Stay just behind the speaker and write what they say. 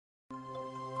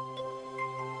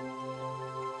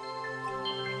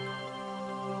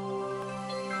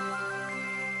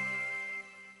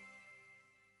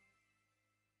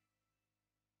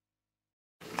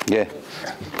Yeah.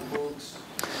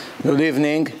 Good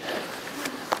evening.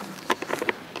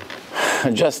 I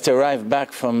just arrived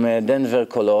back from Denver,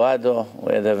 Colorado.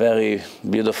 We had a very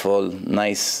beautiful,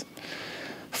 nice,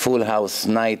 full house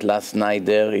night last night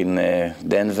there in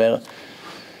Denver.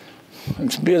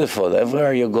 It's beautiful.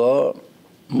 Everywhere you go,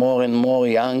 more and more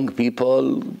young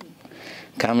people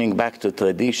coming back to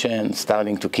tradition,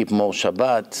 starting to keep more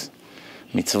Shabbat,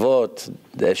 mitzvot.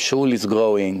 The shul is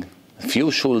growing, a few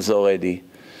shuls already.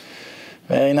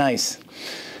 Very nice.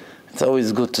 It's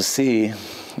always good to see.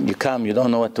 You come, you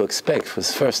don't know what to expect. It was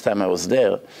the first time I was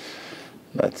there.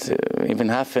 But even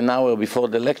half an hour before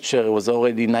the lecture, it was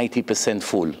already 90%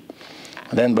 full. And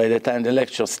then by the time the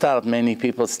lecture started, many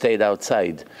people stayed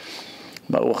outside.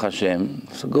 Baruch Hashem.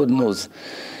 So good news.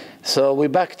 So we're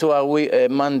back to our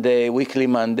weekly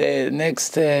Monday.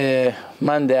 Next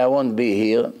Monday I won't be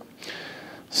here.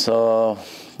 So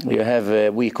you have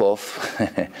a week off.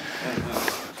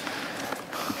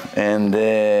 And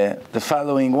the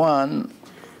following one,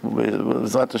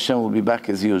 Bezrat Hashem, will be back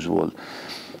as usual.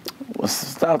 We'll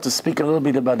start to speak a little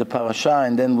bit about the Parashat,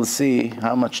 and then we'll see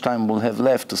how much time we'll have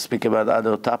left to speak about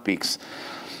other topics.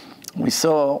 We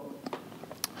saw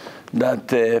that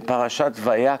Parashat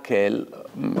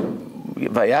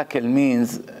Vayakhel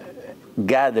means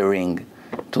gathering,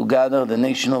 to gather the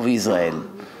nation of Israel.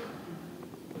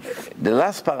 The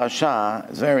last parasha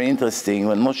is very interesting.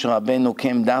 When Moshe Rabbeinu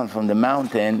came down from the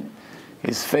mountain,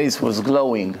 his face was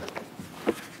glowing,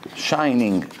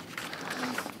 shining.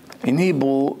 In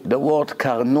Hebrew, the word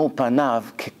karnu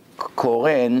panav,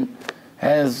 koren,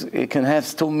 it can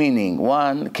have two meanings.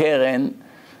 One, keren,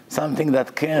 something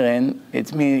that keren, it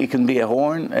can be a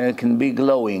horn and it can be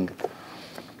glowing.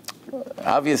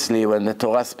 Obviously, when the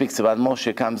Torah speaks about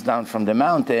Moshe comes down from the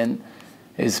mountain,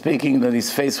 he's speaking that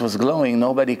his face was glowing,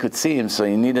 nobody could see him, so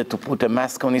he needed to put a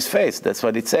mask on his face. That's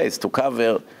what it says, to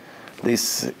cover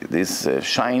this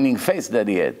shining face that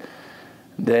he had.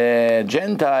 The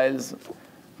Gentiles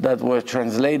that were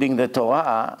translating the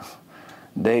Torah,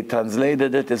 they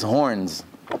translated it as horns.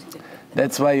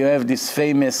 That's why you have this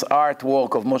famous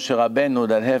artwork of Moshe Rabbeinu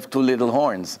that have two little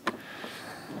horns.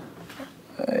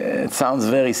 It sounds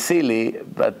very silly,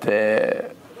 but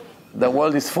the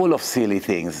world is full of silly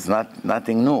things. It's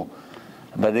nothing new.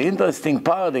 But the interesting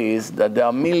part is that there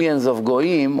are millions of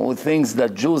goyim who think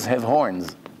that Jews have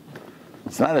horns.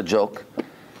 It's not a joke.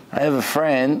 I have a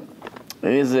friend who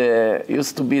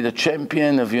used to be the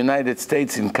champion of the United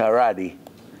States in karate.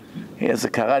 He has a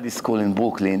karate school in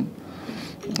Brooklyn.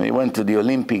 He went to the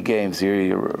Olympic Games.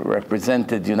 He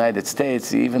represented the United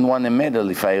States. He even won a medal,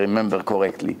 if I remember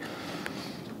correctly.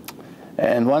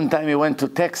 And one time he went to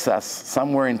Texas,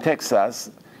 somewhere in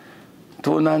Texas.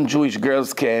 Two non-Jewish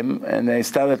girls came, and they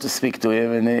started to speak to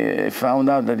him, and they found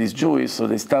out that he's Jewish, so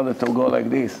they started to go like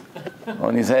this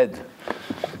on his head.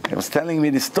 He was telling me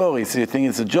this story. So you think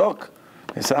it's a joke?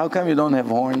 He said, how come you don't have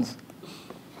horns?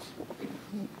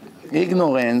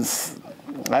 Ignorance,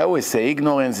 I always say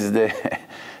ignorance is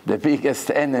the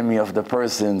biggest enemy of the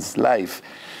person's life.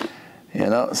 You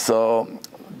know, so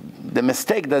the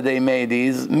mistake that they made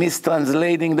is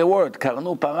mistranslating the word.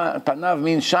 Karnu panav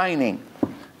means shining.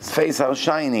 His face are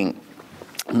shining.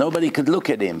 Nobody could look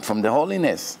at him from the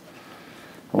holiness.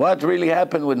 What really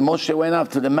happened when Moshe went up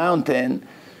to the mountain,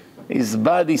 his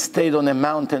body stayed on a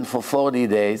mountain for 40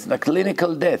 days, like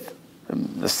clinical death.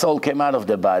 The soul came out of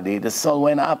the body. The soul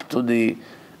went up to the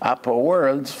upper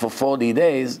worlds for 40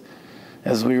 days.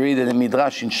 As we read in the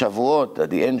Midrash in Shavuot, that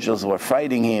the angels were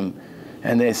fighting him.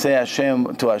 And they say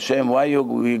to Hashem, why are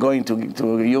you going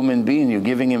to a human being? You're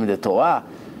giving him the Torah.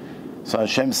 So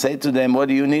Hashem said to them, what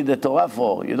do you need the Torah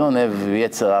for? You don't have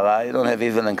Yetzer Hara, you don't have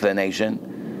evil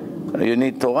inclination. You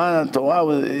need Torah. Torah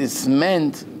is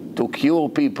meant to cure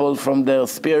people from their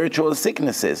spiritual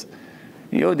sicknesses.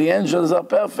 You, the angels, are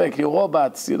perfect. You're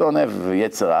robots. You don't have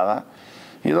Yetzer Hara.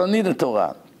 You don't need the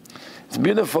Torah. It's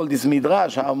beautiful, this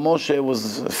Midrash, how Moshe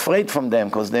was afraid from them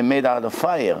because they made out of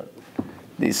fire.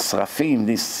 This Srafim,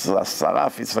 this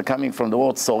Saraf, is coming from the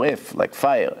word Soref, like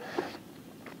fire.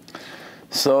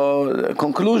 So the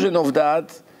conclusion of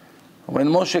that, when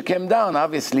Moshe came down,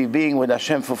 obviously being with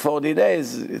Hashem for 40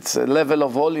 days, it's a level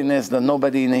of holiness that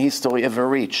nobody in history ever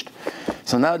reached.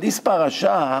 So now this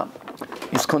parasha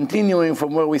is continuing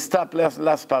from where we stopped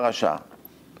last parasha.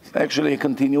 It's actually a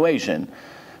continuation.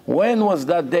 When was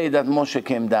that day that Moshe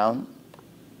came down?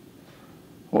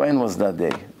 When was that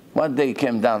day? What day he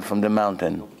came down from the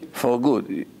mountain? For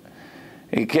good.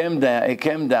 He came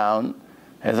down,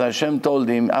 as Hashem told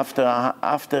him,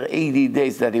 after 80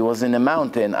 days that he was in the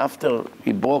mountain, after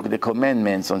he broke the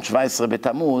commandments on 17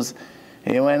 Tammuz,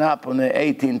 he went up on the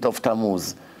 18th of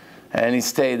Tammuz. And he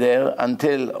stayed there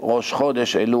until Rosh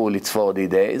Chodesh Elul, it's 40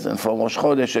 days. And from Rosh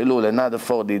Chodesh Elul, another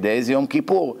 40 days, Yom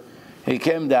Kippur. He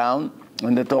came down,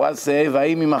 and the Torah says,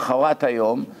 Vayim mimacharat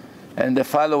hayom, and the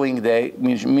following day,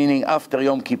 meaning after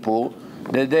Yom Kippur,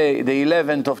 the day, the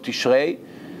 11th of Tishrei,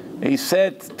 he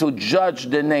said to judge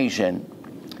the nation.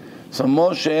 So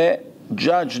Moshe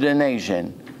judged the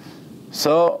nation.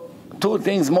 So two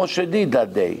things Moshe did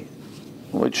that day,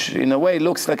 which in a way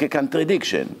looks like a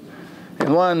contradiction.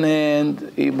 On one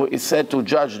hand, he said to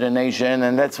judge the nation,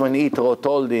 and that's when Yitro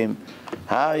told him,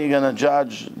 how are you going to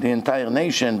judge the entire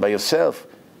nation by yourself?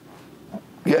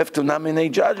 You have to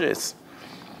nominate judges.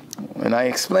 And I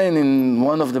explained in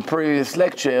one of the previous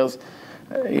lectures,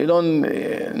 you don't,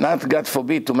 not God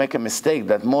forbid to make a mistake,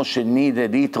 that Moshe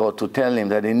needed Yitro to tell him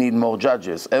that he need more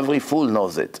judges. Every fool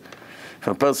knows it. If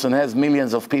a person has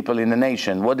millions of people in a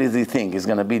nation, what does he think? He's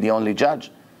going to be the only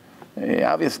judge? He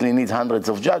obviously needs hundreds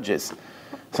of judges.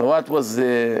 So what was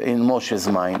in Moshe's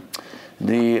mind?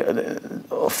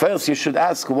 First you should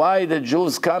ask why the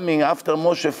Jews coming after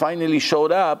Moshe finally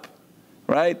showed up,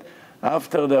 right?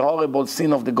 After the horrible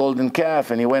sin of the golden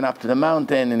calf, and he went up to the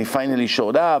mountain and he finally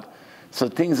showed up. So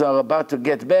things are about to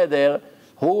get better.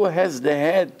 Who has the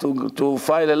head to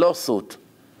file a lawsuit?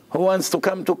 Who wants to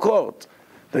come to court?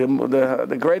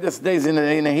 The greatest days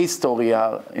in history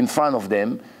are in front of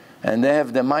them, and they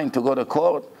have the mind to go to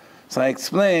court. So I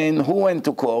explained who went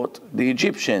to court: the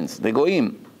Egyptians, the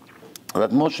Goyim,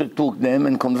 that Moshe took them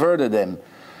and converted them.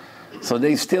 So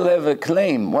they still have a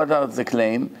claim. What is the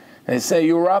claim? They say,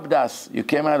 you robbed us. You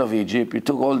came out of Egypt. You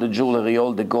took all the jewelry,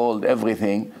 all the gold,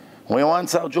 everything. We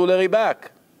want our jewelry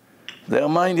back. Their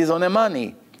mind is on the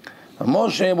money.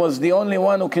 Moshe was the only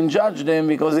one who can judge them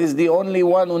because he's the only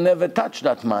one who never touched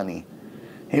that money.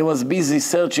 He was busy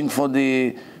searching for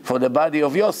the body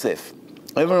of Yosef.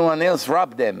 Everyone else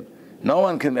robbed them. No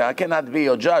one can, I cannot be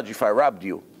your judge if I robbed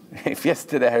you. If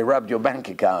yesterday I robbed your bank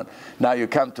account, now you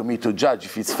come to me to judge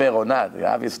if it's fair or not. You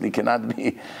obviously cannot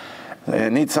be.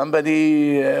 Need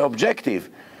somebody objective.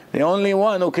 The only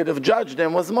one who could have judged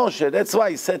them was Moshe. That's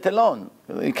why he sat alone.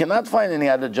 You cannot find any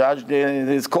other judge.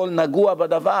 It's called Nagua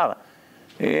Badavar.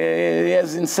 He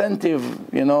has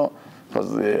incentive, you know,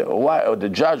 because the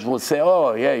judge will say,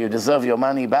 oh, yeah, you deserve your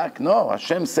money back. No,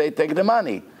 Hashem say, take the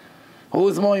money. Who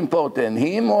is more important,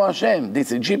 him or Hashem?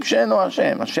 This Egyptian or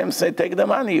Hashem? Hashem say, take the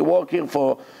money. You work here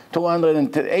for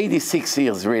 286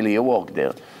 years, really, you work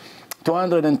there.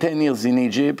 210 years in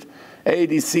Egypt,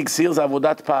 86 years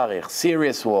Avodat Parech,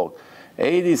 serious work.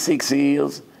 86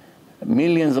 years,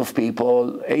 millions of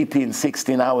people, 18,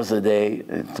 16 hours a day.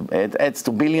 It adds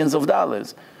to billions of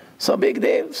dollars. So big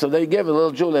deal. So they gave a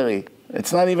little jewelry.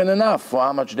 It's not even enough for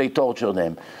how much they torture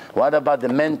them. What about the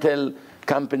mental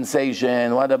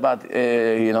compensation? What about,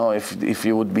 you know, if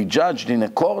you would be judged in a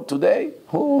court today,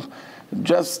 who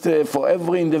just for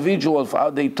every individual, for how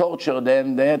they torture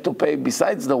them, they had to pay,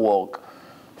 besides the work,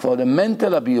 for the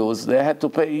mental abuse, they had to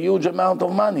pay a huge amount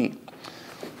of money.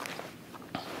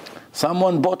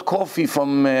 Someone bought coffee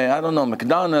from, I don't know,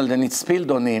 McDonald's, and it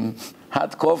spilled on him,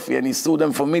 hot coffee, and he sued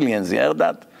them for millions. You heard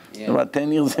that? Yeah. About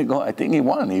 10 years ago, I think he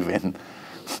won even.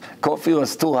 Coffee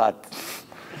was too hot.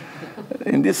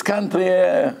 In this country,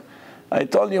 I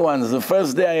told you once, the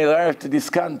first day I arrived to this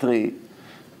country,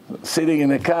 sitting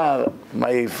in a car,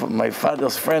 my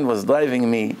father's friend was driving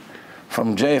me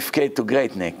from JFK to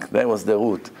Great Neck. That was the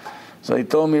route. So he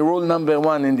told me, rule number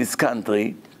one in this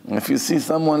country, if you see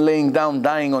someone laying down,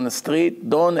 dying on the street,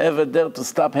 don't ever dare to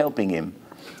stop helping him.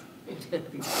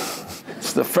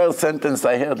 It's the first sentence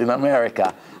I heard in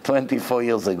America 24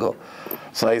 years ago.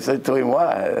 So I said to him,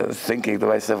 what? Thinking to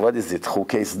myself, what is it?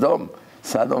 Chukei Sdom?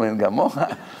 Sodom and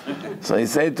Gomorrah? So he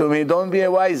said to me, don't be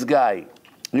a wise guy.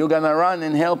 You're going to run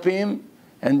and help him,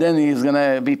 and then he's going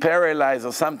to be paralyzed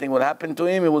or something will happen to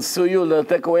him. He will sue you. They'll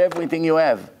take away everything you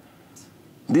have.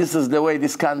 This is the way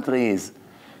this country is.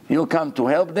 You come to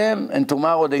help them, and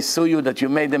tomorrow they sue you that you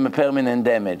made them a permanent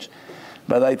damage.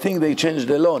 But I think they changed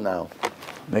the law now.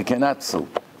 They cannot sue.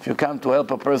 If you come to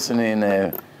help a person in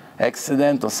an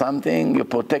accident or something, you're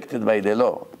protected by the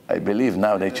law. I believe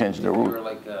now they changed the rule. If you're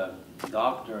like a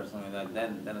doctor or something like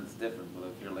that, then it's different. But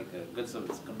if you're like a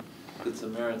good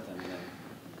Samaritan, then...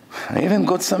 Even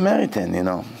Good Samaritan, you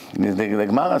know. The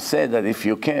Gemara said that if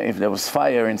there was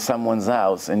fire in someone's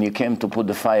house and you came to put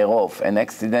the fire off and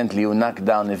accidentally you knocked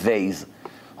down a vase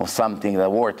or something that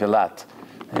worth a lot,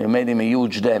 and you made him a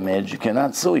huge damage, you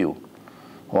cannot sue you.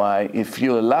 Why? If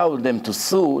you allow them to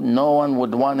sue, no one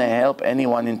would want to help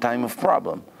anyone in time of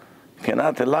problem. You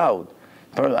cannot allow.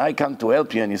 I come to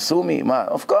help you and you sue me?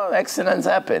 Of course, accidents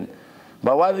happen.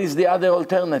 But what is the other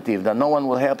alternative? That no one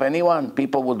will help anyone?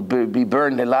 People would be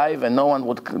burned alive and no one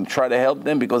would try to help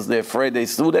them because they're afraid they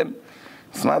sue them?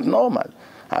 It's not normal.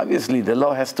 Obviously, the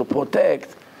law has to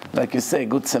protect, like you say,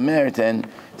 Good Samaritan,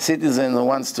 citizen who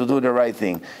wants to do the right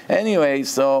thing. Anyway,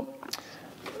 so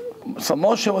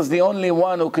Moshe was the only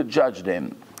one who could judge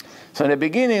them. So in the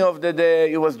beginning of the day,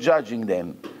 he was judging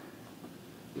them.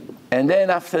 And then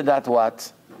after that,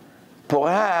 what?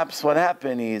 Perhaps what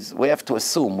happened is, we have to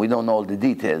assume, we don't know all the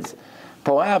details.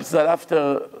 Perhaps that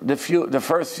after the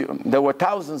first few, there were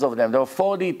thousands of them. There were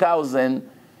 40,000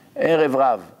 Erev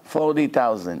Rav,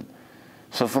 40,000.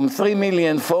 So from 3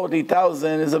 million,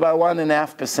 40,000 is about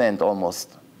 1.5%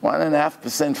 almost.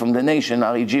 1.5% from the nation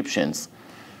are Egyptians.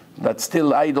 But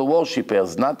still idol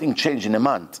worshippers. Nothing changed in a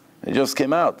month. They just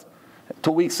came out.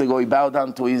 2 weeks ago, he bowed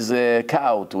down to his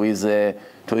cow, to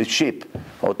his sheep,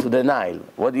 or to the Nile.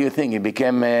 What do you think? He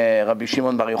became Rabbi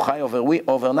Shimon Bar Yochai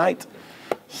overnight?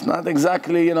 It's not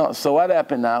exactly, you know. So what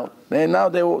happened now? Now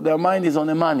their mind is on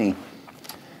the money.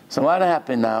 So what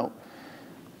happened now?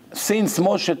 Since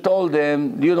Moshe told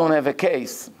them, you don't have a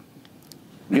case.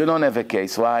 You don't have a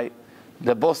case. Why?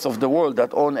 The boss of the world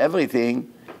that own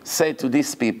everything said to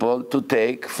these people to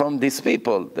take from these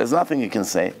people. There's nothing you can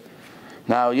say.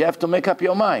 Now you have to make up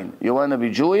your mind. You want to be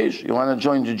Jewish? You want to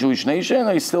join the Jewish nation?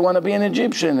 Or you still want to be an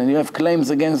Egyptian and you have claims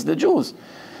against the Jews?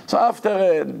 So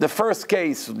after the first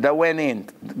case that went in,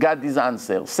 got this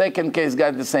answer. Second case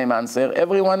got the same answer.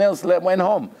 Everyone else went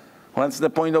home. What's the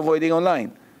point of waiting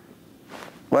online?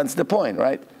 What's the point,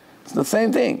 right? It's the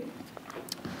same thing.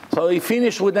 So he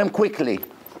finished with them quickly.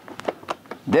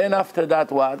 Then after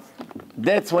that, what?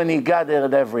 That's when he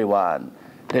gathered everyone.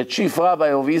 The chief rabbi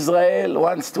of Israel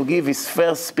wants to give his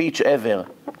first speech ever.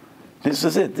 This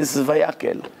is it. This is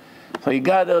Vayakhel. So he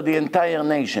gathered the entire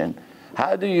nation.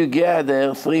 How do you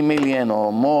gather 3 million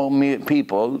or more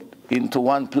people into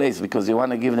one place because you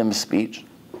want to give them a speech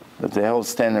that they all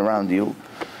stand around you?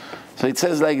 So it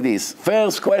says like this.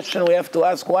 First question we have to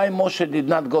ask, why Moshe did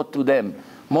not go to them?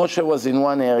 Moshe was in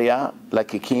one area,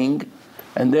 like a king,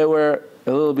 and they were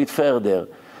a little bit further.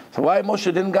 So why Moshe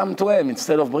didn't come to him?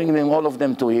 Instead of bringing them, all of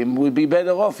them to him, we'd be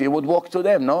better off. He would walk to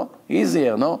them, no?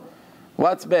 Easier, no?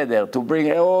 What's better, to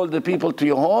bring all the people to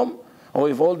your home? Or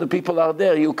if all the people are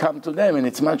there, you come to them, and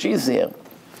it's much easier.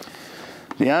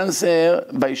 The answer,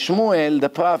 by Shmuel, the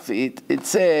prophet, it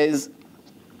says,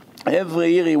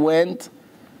 every year he went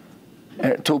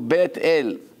to Bet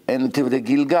El, and to the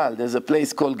Gilgal. There's a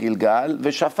place called Gilgal.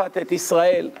 V'shafat et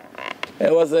Israel.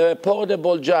 It was a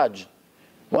portable judge.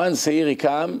 Once a year he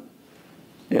come,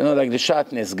 you know, like the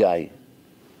Shatnez guy.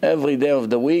 Every day of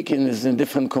the week he is in a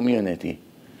different community.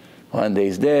 One day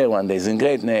he's there, one day he's in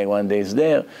Great Neck, one day he's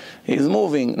there. He's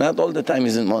moving, not all the time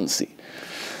he's in Monsey.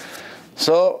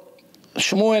 So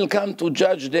Shmuel come to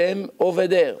judge them over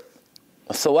there.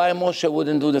 So why Moshe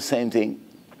wouldn't do the same thing?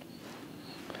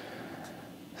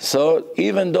 So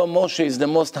even though Moshe is the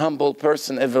most humble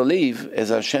person ever live, as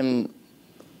Hashem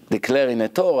declared in the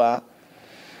Torah,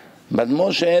 but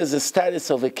Moshe has the status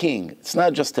of a king. It's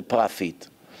not just a prophet.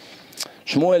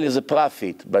 Shmuel is a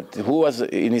prophet, but who was,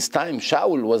 in his time,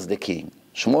 Shaul was the king.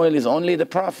 Shmuel is only the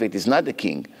prophet, he's not the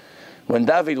king. When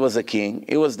David was a king,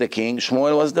 he was the king,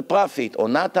 Shmuel was the prophet, or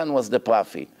Nathan was the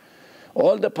prophet.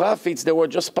 All the prophets, they were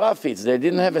just prophets. They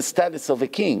didn't have a status of a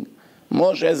king.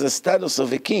 Moshe has a status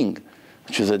of a king,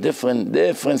 which is a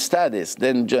different status.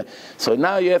 So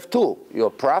now you have two. You're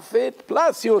a prophet,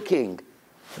 plus you're a king.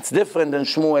 It's different than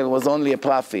Shmuel was only a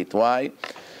prophet. Why?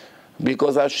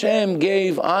 Because Hashem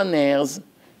gave honors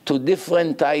to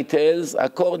different titles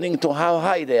according to how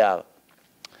high they are.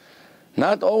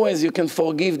 Not always you can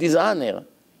forgive this honor,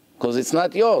 because it's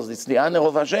not yours, it's the honor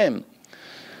of Hashem.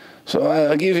 So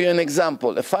I'll give you an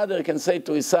example. A father can say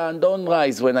to his son, don't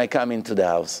rise when I come into the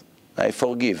house. I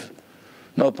forgive.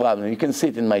 No problem. You can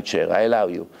sit in my chair. I allow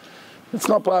you. It's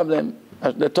no problem.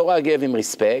 The Torah gave him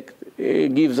respect. He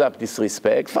gives up this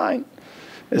respect. Fine.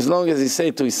 As long as he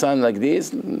says to his son like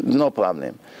this, no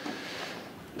problem.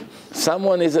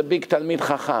 Someone is a big Talmid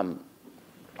Chacham.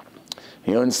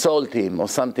 You insult him or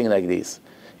something like this.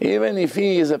 Even if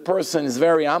he is a person is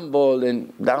very humble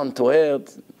and down to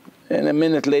earth, and a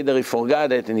minute later he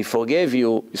forgot it and he forgave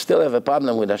you, you still have a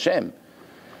problem with Hashem.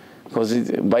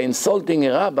 Because by insulting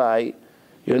a rabbi,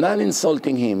 you're not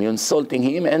insulting him. You're insulting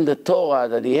him and the Torah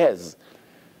that he has.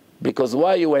 Because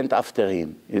why you went after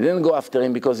him? You didn't go after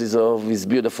him because of his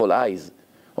beautiful eyes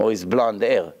or his blonde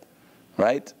hair,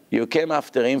 right? You came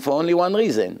after him for only one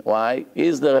reason. Why?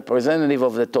 He's the representative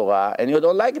of the Torah and you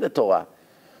don't like the Torah.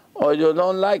 Or you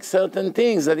don't like certain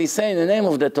things that he's saying in the name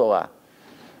of the Torah.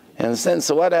 You understand?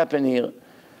 So what happened here?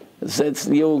 It's,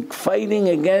 you're fighting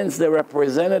against the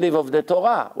representative of the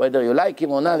Torah. Whether you like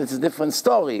him or not, it's a different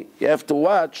story. You have to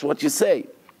watch what you say.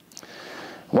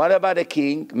 What about a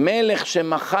king? Melech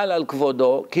shemachal al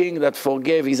kvodo, king that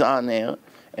forgave his honor,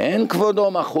 and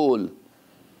kvodo machul.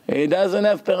 He doesn't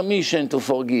have permission to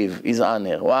forgive his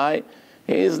honor. Why?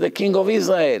 He is the king of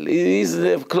Israel. He is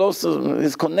the closest,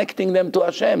 he's connecting them to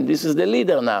Hashem. This is the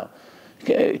leader now.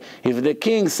 Okay? If the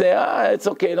king say, it's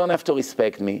okay, you don't have to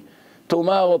respect me.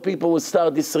 Tomorrow people will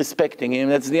start disrespecting him.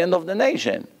 That's the end of the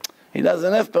nation. He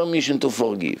doesn't have permission to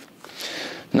forgive.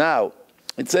 Now,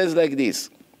 it says like this.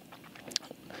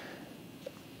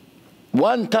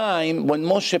 One time, when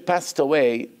Moshe passed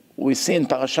away, we see in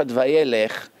Parashat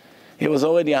Vayakhel, he was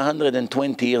already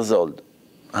 120 years old.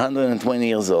 120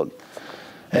 years old.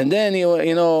 And then,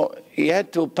 he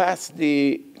had to pass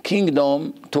the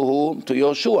kingdom to whom? To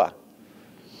Yoshua.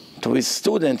 To his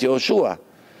student, Yoshua.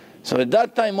 So at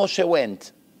that time, Moshe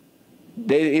went.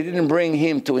 He didn't bring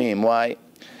him to him. Why?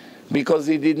 Because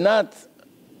he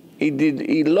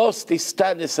lost his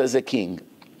status as a king.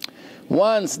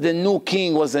 Once the new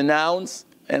king was announced,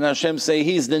 and Hashem say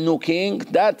he's the new king,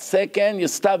 that second you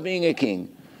stop being a king.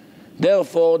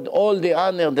 Therefore, all the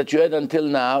honor that you had until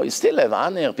now, you still have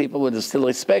honor, people will still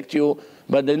respect you,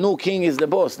 but the new king is the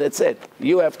boss, that's it.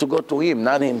 You have to go to him,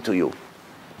 not him to you.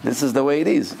 This is the way it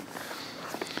is.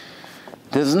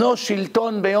 There's no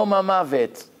shilton beyom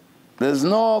hamavet. There's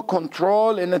no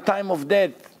control in the time of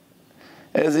death,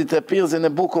 as it appears in the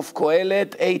book of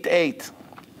Kohelet 8:8.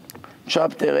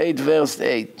 Chapter 8, verse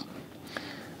 8.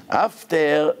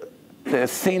 After the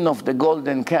sin of the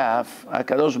golden calf,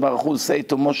 HaKadosh Baruch Hu say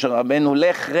to Moshe Rabbeinu,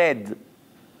 Lech red,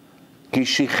 ki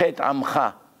shichet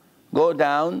amcha. Go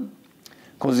down,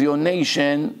 because your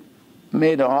nation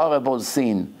made a horrible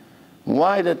sin.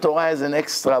 Why the Torah has an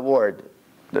extra word?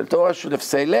 The Torah should have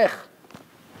said, Lech,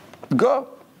 go.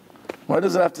 Why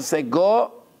does it have to say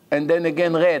go, and then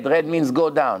again red? Red means go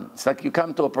down. It's like you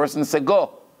come to a person and say,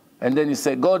 go. And then you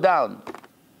say, go down.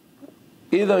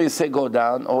 Either you say go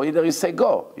down, or either you say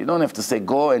go. You don't have to say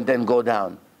go and then go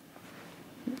down.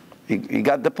 You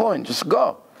got the point, just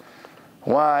go.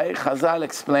 Why? Chazal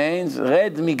explains,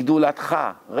 red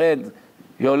migdulatcha. Red,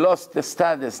 you lost the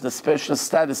status, the special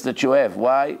status that you have.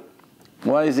 Why?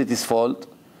 Why is it his fault?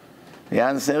 The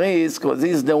answer is, because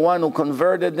he's the one who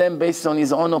converted them based on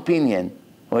his own opinion,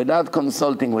 without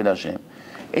consulting with Hashem.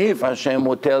 If Hashem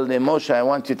would tell them, Moshe, I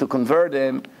want you to convert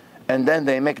them, and then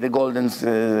they make the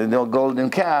golden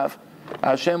calf,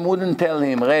 Hashem wouldn't tell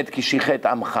him, Red ki shichet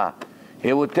amcha.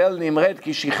 He would tell him, Red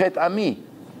ki shichet ami.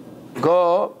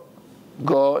 Go,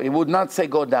 go. He would not say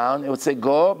go down. He would say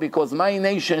go, because my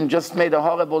nation just made a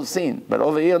horrible sin. But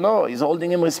over here, no, he's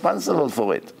holding him responsible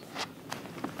for it.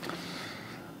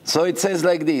 So it says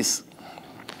like this.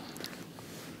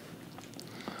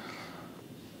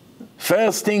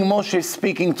 First thing, Moshe is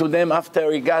speaking to them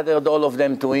after he gathered all of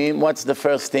them to him. What's the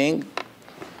first thing?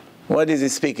 What is he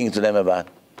speaking to them about?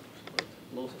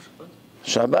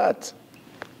 Shabbat.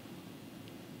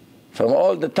 From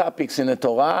all the topics in the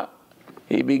Torah,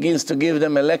 he begins to give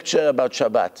them a lecture about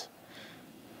Shabbat.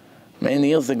 Many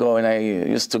years ago, when I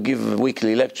used to give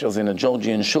weekly lectures in a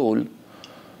Georgian shul,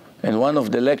 and one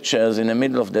of the lectures, in the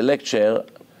middle of the lecture,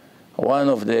 one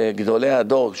of the Gdolei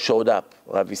Ador showed up,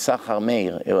 Rabbi Sachar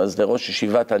Meir. He was the Rosh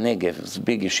Yeshivat HaNegev. It was a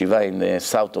big yeshiva in the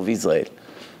south of Israel.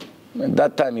 At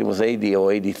that time he was 80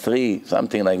 or 83,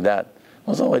 something like that. He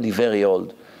was already very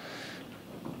old.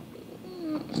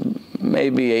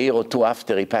 Maybe a year or two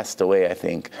after he passed away, I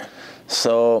think.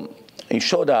 So he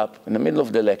showed up in the middle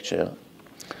of the lecture.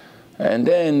 And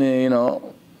then,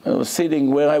 I was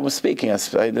sitting where I was speaking.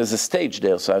 There's a stage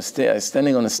there, so I was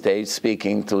standing on a stage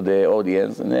speaking to the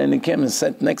audience, and then he came and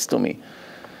sat next to me.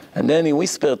 And then he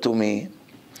whispered to me,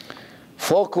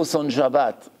 focus on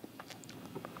Shabbat.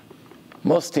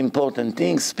 Most important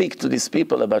thing, speak to these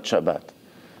people about Shabbat.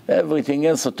 Everything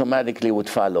else automatically would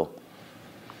follow.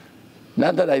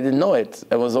 Not that I didn't know it.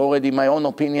 It was already my own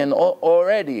opinion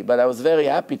already, but I was very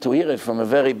happy to hear it from a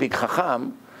very big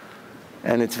Chacham.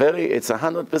 And it's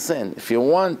 100%. If you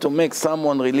want to make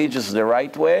someone religious the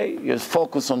right way, you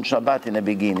focus on Shabbat in the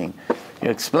beginning. You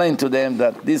explain to them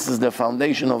that this is the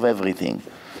foundation of everything.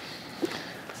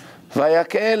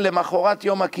 Vayakhel lemachorat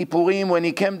Yom HaKippurim, when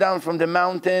he came down from the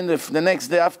mountain, the next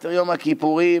day after Yom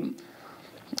HaKippurim,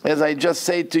 as I just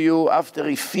said to you, after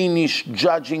he finished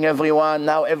judging everyone,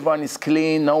 now everyone is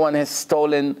clean, no one has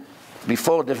stolen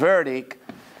before the verdict,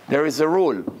 there is a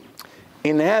rule.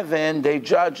 In heaven, they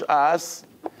judge us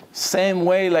same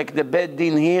way like the Beit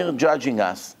Din here judging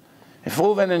us. If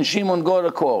Reuven and Shimon go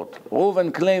to court,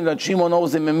 Reuven claimed that Shimon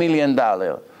owes him $1 million.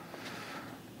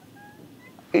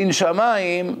 in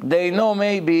Shamayim, they know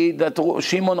maybe that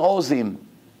Shimon owes him.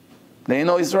 They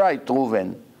know he's right,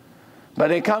 Reuven. But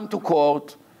they come to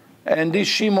court, and this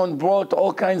Shimon brought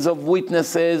all kinds of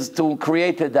witnesses to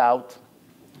create a doubt.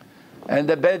 And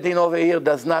the Beit Din over here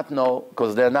does not know,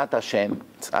 because they're not Hashem.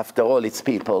 After all, it's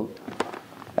people.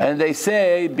 And they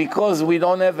say, because we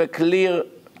don't have a clear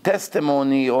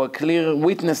testimony or clear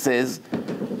witnesses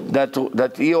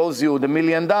that he owes you the $1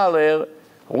 million,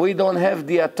 we don't have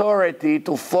the authority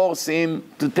to force him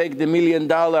to take the $1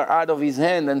 million out of his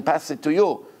hand and pass it to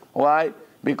you. Why?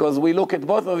 Because we look at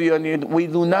both of you and we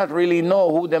do not really know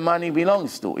who the money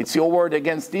belongs to. It's your word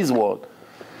against his word.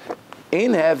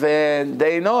 In heaven,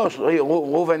 they know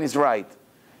Reuven is right.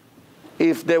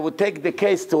 If they would take the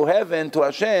case to heaven, to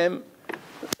Hashem,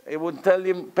 it would tell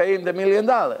him, pay him the $1 million.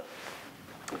 But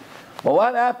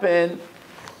what happened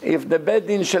if the Beit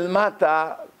Din Shel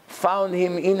Mata found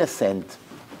him innocent?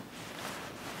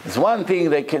 It's one thing,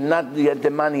 they cannot get the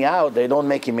money out, they don't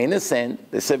make him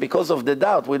innocent. They say, because of the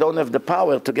doubt, we don't have the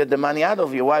power to get the money out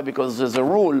of you. Why? Because there's a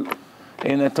rule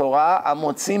in the Torah,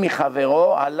 המוציא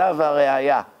מחברו עליו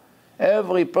הראיה.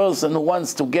 Every person who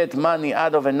wants to get money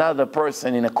out of another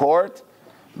person in a court,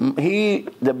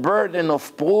 the burden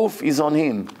of proof is on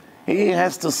him. He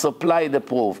has to supply the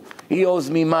proof. He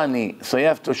owes me money, so you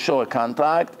have to show a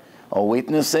contract, or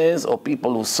witnesses, or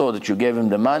people who saw that you gave him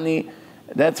the money.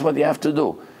 That's what you have to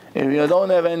do. If you don't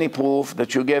have any proof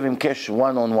that you gave him cash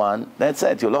one-on-one, that's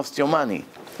it, you lost your money.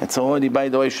 It's already, by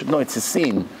the way, you should know, it's a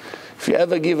sin. If you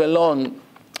ever give a loan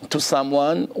to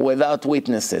someone without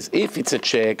witnesses, if it's a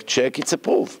check, it's a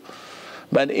proof.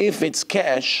 But if it's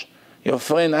cash, your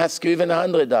friend asks you even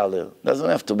 $100. Doesn't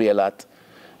have to be a lot.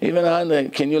 Even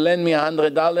 100, can you lend me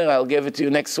 $100? I'll give it to you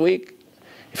next week.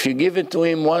 If you give it to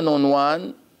him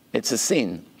one-on-one, it's a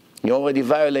sin. You already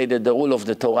violated the rule of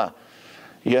the Torah.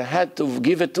 You had to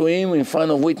give it to him in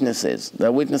front of witnesses.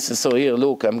 The witnesses saw, here,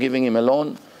 look, I'm giving him a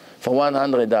loan for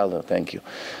 $100. Thank you.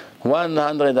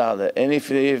 $100. And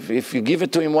if you give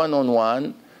it to him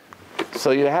one-on-one,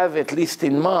 so you have at least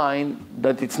in mind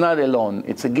that it's not a loan,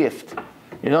 it's a gift.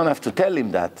 You don't have to tell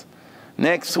him that.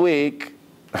 Next week,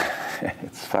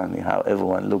 it's funny how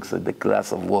everyone looks at the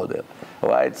glass of water.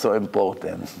 Why it's so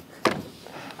important?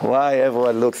 Why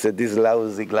everyone looks at this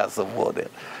lousy glass of water?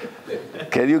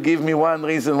 Can you give me one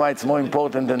reason why it's more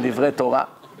important than Divrei Torah?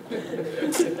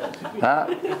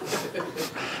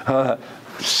 Huh?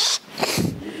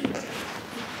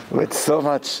 With so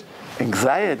much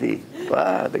anxiety.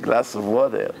 Wow, the glass of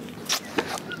water.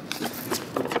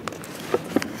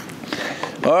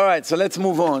 All right, so let's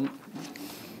move on.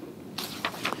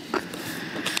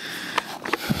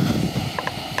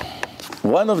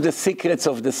 One of the secrets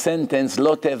of the sentence,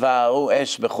 "Lo teva'aru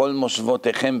esh bechol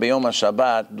moshvotechem beyom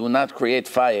haShabbat," do not create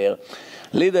fire.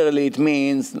 Literally, it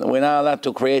means we're not allowed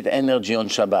to create energy on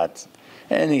Shabbat.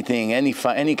 Anything,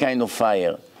 any kind of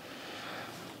fire.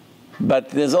 But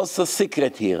there's also a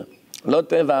secret here. "Lo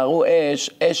teva'aru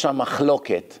esh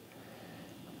hamachloket."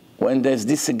 When there's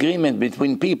disagreement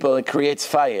between people, it creates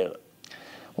fire.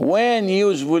 When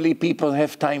usually people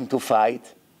have time to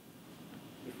fight?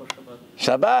 Before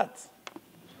Shabbat. Shabbat.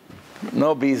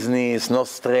 No business, no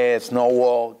stress, no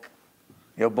work.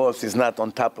 Your boss is not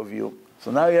on top of you. So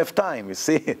now you have time, you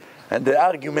see? And the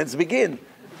arguments begin.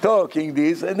 Talking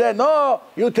this, and then, no,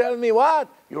 you tell me what?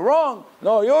 You're wrong.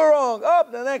 No, you're wrong. Oh,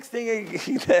 the next thing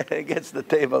he gets the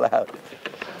table out.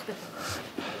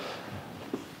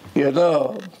 You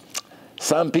know,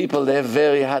 some people, they have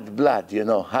very hot blood, you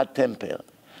know, hot temper.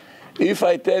 If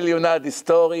I tell you now this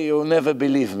story, you'll never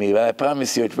believe me, but I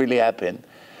promise you it really happened.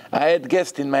 I had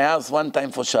guests in my house one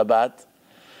time for Shabbat,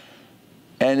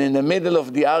 and in the middle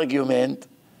of the argument,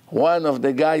 one of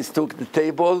the guys took the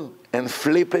table and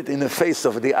flipped it in the face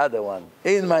of the other one,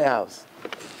 in my house.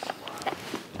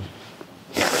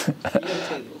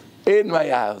 In my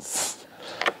house,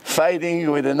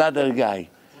 fighting with another guy.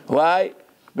 Why?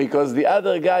 Because the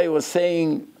other guy was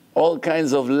saying all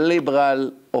kinds of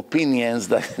liberal opinions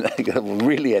that were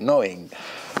really annoying.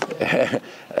 I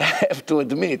have to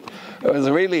admit, it was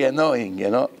really annoying, you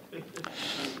know.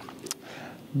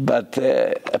 But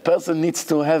a person needs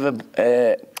to have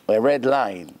a red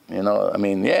line, you know. I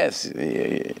mean, yes,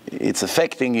 it's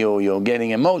affecting you, you're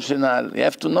getting emotional. You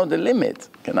have to know the limit.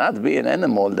 You cannot be an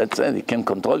animal, that's it. You can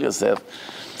control yourself.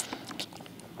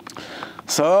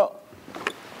 So,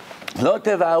 לא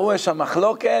תבערו אש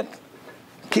המחלוקת,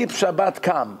 keep Shabbat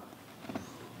calm.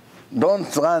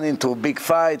 Don't run into big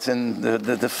fights and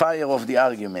the fire of the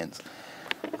arguments.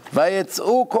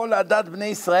 ויצאו כל עדת בני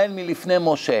ישראל מלפני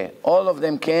משה. All of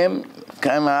them came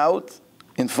out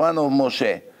in front of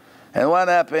Moshe. And what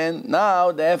happened?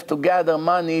 Now they have to gather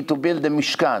money to build the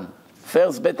Mishkan.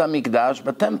 First Bet HaMikdash,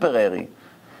 but temporary.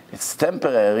 It's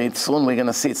temporary. Soon we're going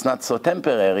to see it's not so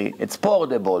temporary. It's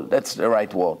portable. That's the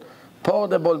right word.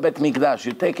 Portable Bet Mikdash.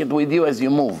 You take it with you as you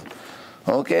move.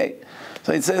 Okay?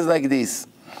 So it says like this.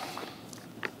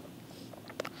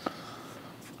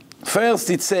 First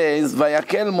it says,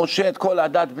 Vayakhel Moshe et kol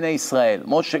adat bnei Israel.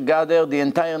 Moshe gathered the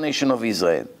entire nation of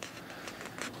Israel.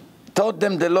 Taught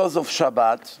them the laws of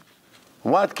Shabbat.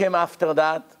 What came after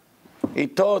that? He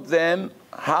taught them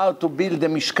how to build the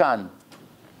Mishkan.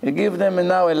 He gave them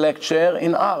now a lecture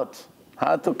in art.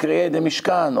 How to create the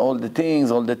Mishkan. All the things,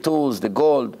 all the tools, the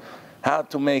gold. How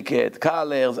to make it,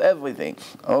 colors, everything.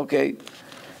 Okay?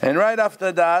 And right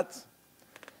after that,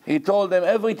 he told them,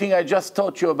 everything I just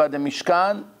taught you about the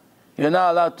Mishkan, you're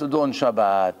not allowed to do on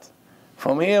Shabbat.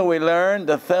 From here we learn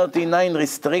the 39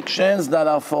 restrictions that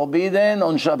are forbidden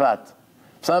on Shabbat.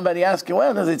 Somebody asks you,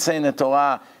 where does it say in the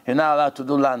Torah you're not allowed to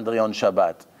do laundry on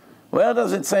Shabbat? Where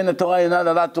does it say in the Torah you're not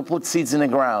allowed to put seeds in the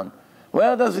ground?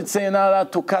 Where does it say you're not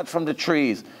allowed to cut from the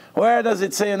trees? Where does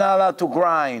it say you're not allowed to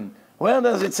grind? Where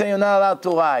does it say you're not allowed to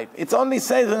write? It only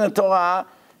says in the Torah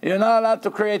you're not allowed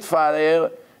to create fire,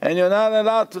 and you're not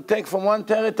allowed to take from one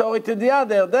territory to the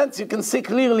other. That you can see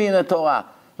clearly in the Torah.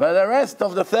 But the rest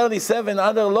of the 37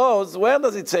 other laws, where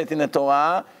does it say it in the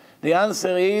Torah? The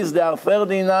answer is there are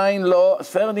 39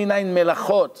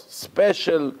 melachot,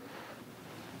 special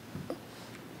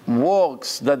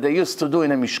works that they used to do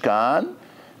in a Mishkan.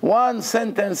 One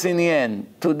sentence in the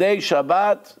end. Today,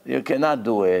 Shabbat, you cannot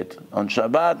do it. On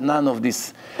Shabbat, none of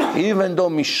this. Even though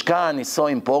Mishkan is so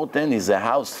important, is a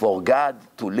house for God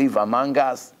to live among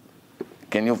us.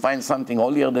 Can you find something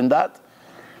holier than that?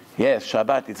 Yes,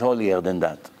 Shabbat is holier than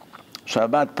that.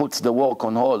 Shabbat puts the work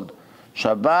on hold.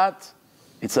 Shabbat,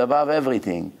 it's above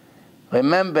everything.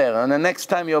 Remember, and the next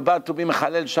time you're about to be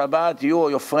Mechalel Shabbat, you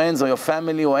or your friends or your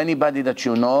family or anybody that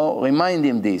you know, remind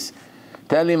him this.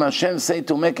 Tell him Hashem say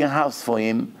to make a house for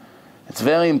him. It's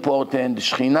very important. The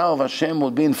Shekhinah of Hashem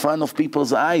will be in front of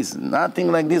people's eyes.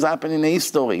 Nothing like this happened in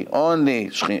history. Only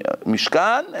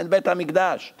Mishkan and Bet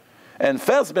HaMikdash. And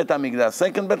first Bet HaMikdash,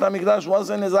 second Bet HaMikdash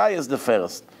wasn't as high as the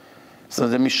first. So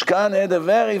the Mishkan had a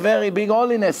very, very big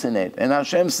holiness in it. And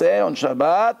Hashem say on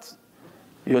Shabbat,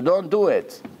 you don't do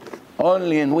it.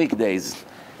 Only in weekdays.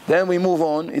 Then we move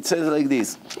on. It says like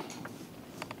this.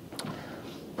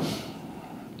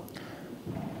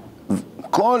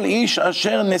 כל איש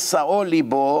אשר נשאו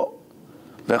ליבו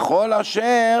וכל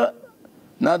אשר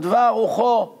נדבה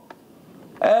רוחו.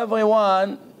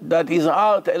 Everyone that his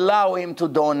heart allow him to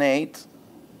donate,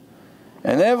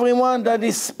 and everyone that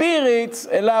his spirits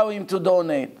allow him to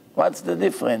donate. What's the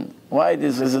difference? Why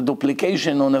this is a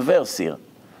duplication on a verse here?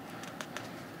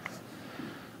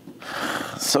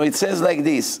 So it says like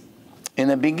this. In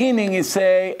the beginning it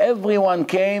say everyone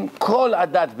came, kol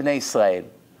adat bnei Israel.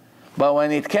 But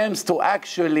when it comes to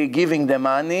actually giving the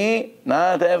money,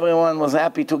 not everyone was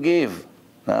happy to give.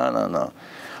 No.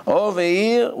 Over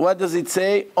here, what does it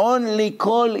say? Only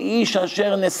kol ish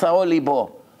asher nesao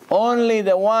libo. Only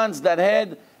the ones that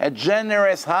had a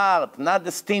generous heart, not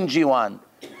the stingy one.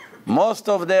 Most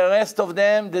of the rest of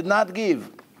them did not give.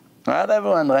 Not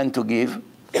everyone ran to give.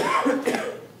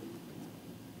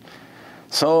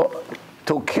 So,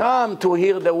 to come to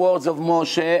hear the words of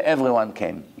Moshe, everyone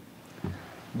came.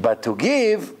 But to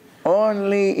give,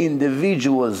 only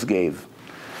individuals gave.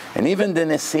 And even the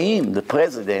Nesiim, the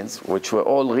presidents, which were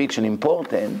all rich and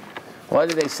important, what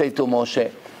did they say to Moshe?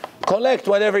 Collect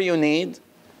whatever you need,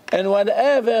 and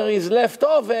whatever is left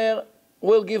over,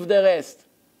 we'll give the rest.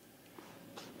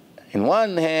 In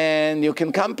one hand, you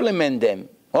can compliment them.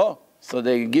 Oh, so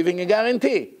they're giving a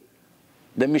guarantee.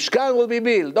 The Mishkan will be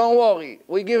built, don't worry.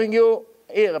 We're giving you,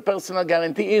 here, a personal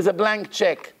guarantee. Here's a blank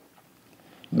check.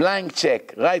 Blank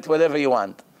check, write whatever you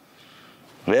want.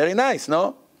 Very nice,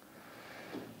 no?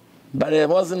 But it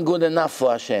wasn't good enough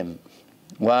for Hashem.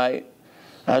 Why?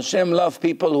 Hashem loves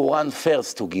people who want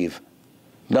first to give.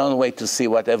 Don't wait to see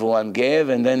what everyone gave,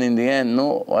 and then in the end,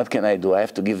 no, what can I do? I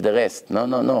have to give the rest.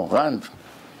 No, run.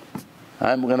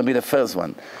 I'm going to be the first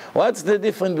one. What's the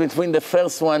difference between the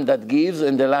first one that gives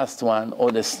and the last one,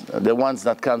 or the ones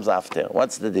that comes after?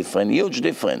 What's the difference? Huge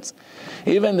difference.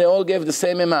 Even they all gave the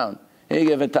same amount. He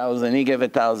gave 1,000, he gave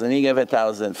 1,000, he gave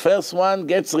 1,000. First one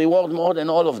gets reward more than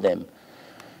all of them.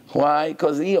 Why?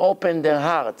 Because he opened their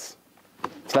hearts.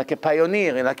 It's like a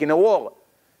pioneer, like in a war.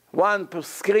 One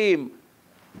scream,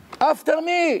 after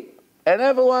me! And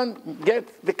everyone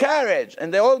gets the courage,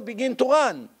 and they all begin to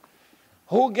run.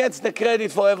 Who gets the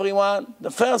credit for everyone?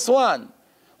 The first one.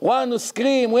 One who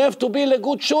screams, we have to build a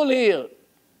good shul here.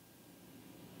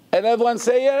 And everyone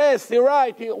say, yes, you're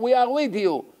right, we are with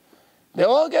you. They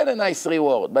all get a nice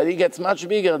reward, but he gets much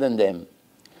bigger than them.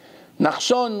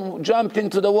 Nachshon jumped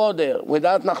into the water.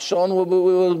 Without Nachshon,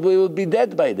 we would be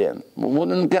dead by then. We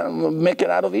wouldn't make it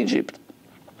out of Egypt.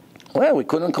 Well, we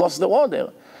couldn't cross the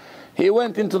water. He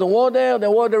went into the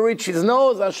water reached his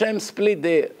nose, Hashem split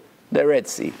the Red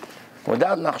Sea.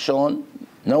 Without Nachshon,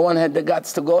 no one had the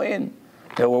guts to go in.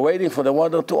 They were waiting for the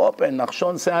water to open.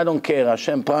 Nachshon said, I don't care.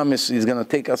 Hashem promised He's going to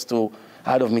take us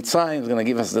out of Mitzrayim. He's going to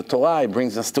give us the Torah. He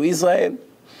brings us to Israel.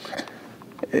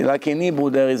 Like in Hebrew,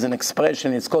 there is an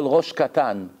expression. It's called Rosh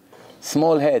Katan,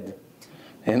 small head.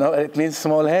 You know what it means,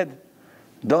 small head?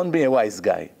 Don't be a wise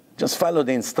guy. Just follow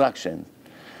the instructions.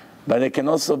 But it can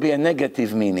also be a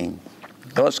negative meaning.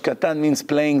 Rosh Katan means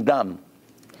playing dumb.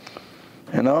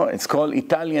 You know, it's called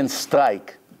Italian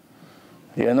strike.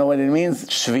 You know what it means?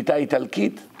 Shvita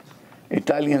Italkit,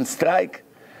 Italian strike.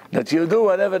 That you do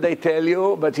whatever they tell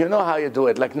you, but you know how you do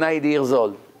it, like 90 years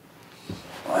old.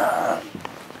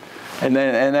 And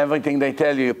everything they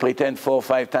tell you, you pretend 4 or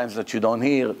 5 times that you don't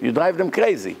hear. You drive them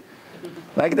crazy.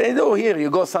 Like they do here. You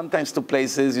go sometimes to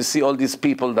places, you see all these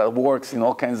people that works in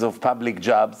all kinds of public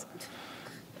jobs.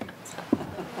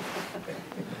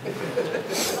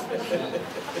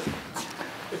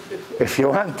 If you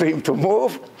want him to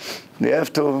move, you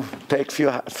have to take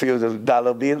few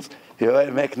dollar bills. You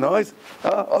make noise.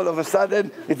 All of a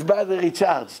sudden, it's battery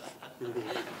charged.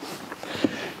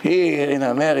 Here in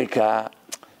America,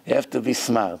 you have to be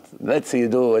smart. Let's say you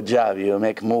do a job, you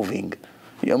make moving.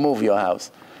 You move your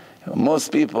house.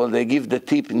 Most people, they give the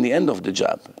tip in the end of the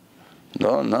job.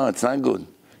 No, it's not good.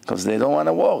 Because they don't want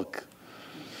to work.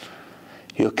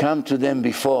 You come to them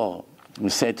before. You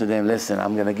say to them, listen,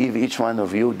 I'm going to give each one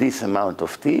of you this amount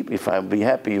of tip. If I'll be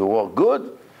happy you work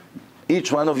good,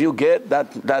 each one of you get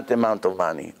that amount of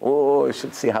money. Oh, you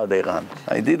should see how they run.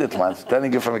 I did it once,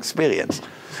 telling you from experience.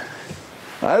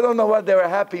 I don't know what they were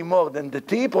happy more than the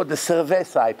tip or the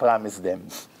cerveza I promised them.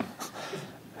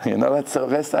 You know what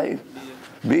cerveza is?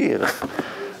 Beer.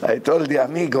 I told the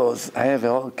amigos, I have a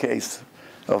whole case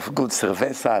of good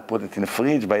cerveza. I put it in the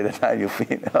fridge. By the time you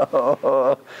finish,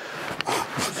 the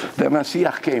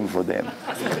Mashiach came for them.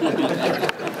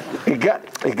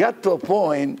 It got to a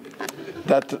point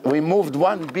that we moved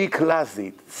one big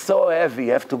closet, so heavy,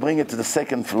 you have to bring it to the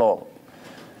second floor.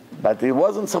 But it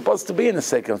wasn't supposed to be in the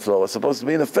second floor. It was supposed to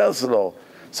be in the first floor.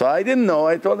 So I didn't know.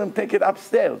 I told them, take it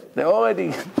upstairs. They're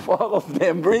already, 4 of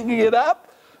them, bringing it up.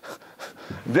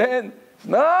 Then,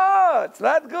 no, it's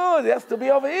not good. It has to be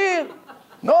over here.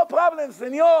 No problem,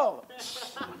 senor.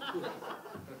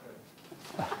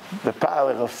 The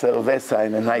power of cerveza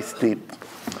and a nice tip.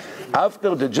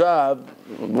 After the job,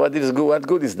 what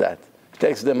good is that?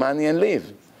 Takes the money and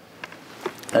leave.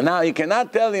 And now you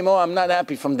cannot tell him, I'm not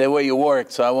happy from the way you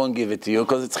worked, so I won't give it to you,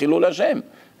 because it's Chilul Hashem.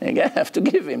 You have to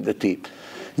give him the tip.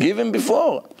 Give him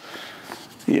before.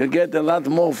 You get a lot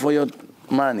more for your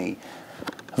money.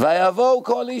 Vayavo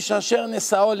kol ish asher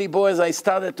nesao libo, as I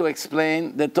started to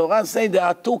explain, the Torah says there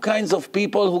are 2 kinds of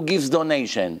people who gives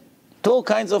donation. 2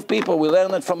 kinds of people, we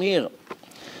learn it from here.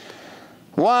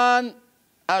 One,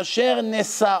 asher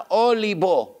nesao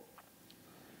libo.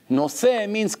 Noseh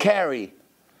means carry.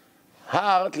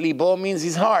 Heart, libo means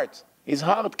his heart. His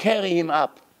heart carry him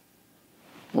up.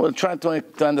 We'll try to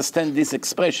understand this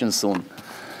expression soon.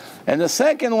 And the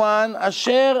second one,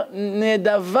 asher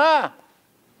nedava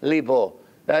libo.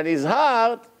 That his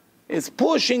heart is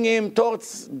pushing him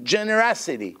towards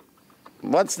generosity.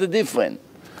 What's the difference?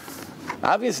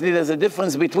 Obviously, there's a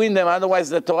difference between them. Otherwise,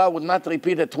 the Torah would not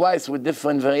repeat it twice with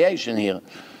different variation here.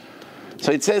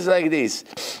 So it says like this.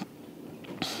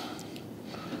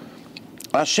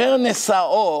 Asher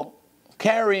nesao,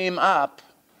 carry him up,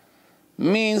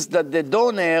 means that the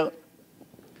donor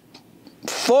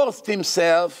forced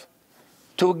himself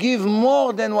to give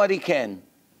more than what he can.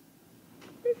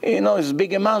 You know, it's a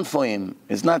big amount for him.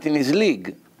 It's not in his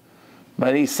league.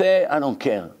 But he said, I don't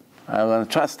care. I will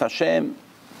trust Hashem.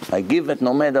 I give it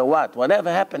no matter what.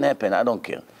 Whatever happen, happen. I don't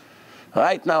care.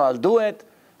 Right now, I'll do it.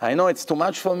 I know it's too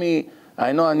much for me.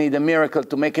 I know I need a miracle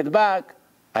to make it back.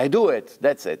 I do it.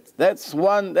 That's it. That's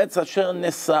one. That's asher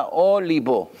nesao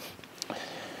libo.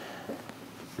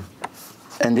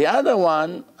 And the other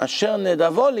one, asher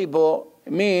nedavo libo,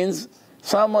 means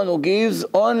someone who gives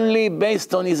only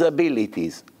based on his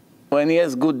abilities. When he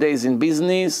has good days in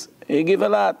business, he gives a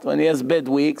lot. When he has bad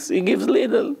weeks, he gives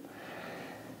little.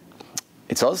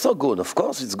 It's also good. Of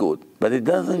course it's good. But it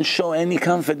doesn't show any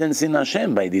confidence in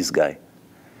Hashem by this guy.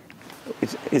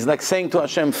 It's like saying to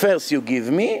Hashem, first you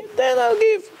give me, then I'll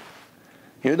give.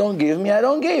 You don't give me, I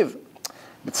don't give.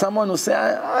 But someone who say,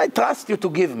 I trust you to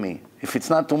give me. If it's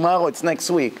not tomorrow, it's next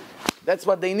week. That's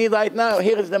what they need right now.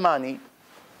 Here is the money.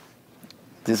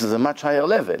 This is a much higher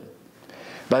level.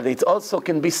 But it also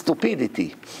can be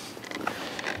stupidity.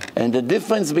 And the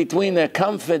difference between a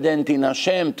confident in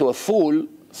Hashem to a fool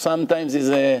sometimes is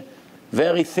a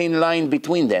very thin line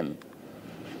between them.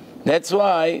 That's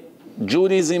why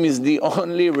Judaism is the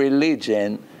only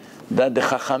religion that the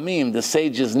Chachamim, the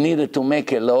sages, needed to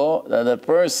make a law that a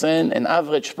person, an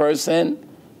average person,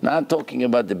 not talking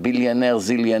about the billionaire,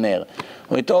 zillionaire,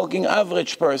 we're talking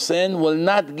average person will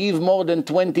not give more than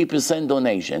 20%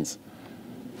 donations.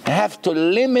 You have to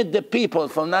limit the people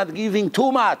from not giving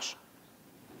too much.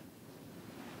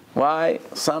 Why?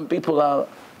 Some people are,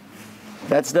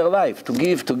 that's their life, to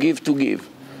give, to give, to give.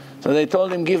 So they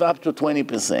told him, give up to 20%.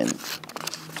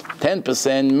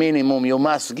 10% minimum you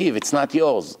must give, it's not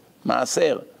yours.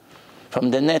 Maaser.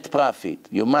 From the net profit,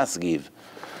 you must give.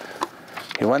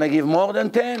 You want to give more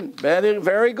than 10? Very,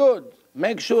 very good.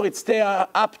 Make sure it stays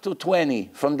up to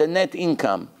 20 from the net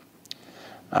income.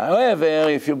 However,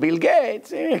 if you Bill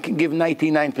Gates, you can give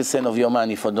 99% of your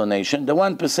money for donation. The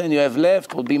 1% you have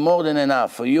left will be more than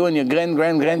enough for you and your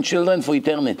grandchildren for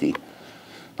eternity.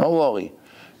 Don't worry.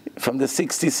 From the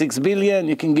 66 billion,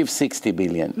 you can give 60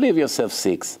 billion. Leave yourself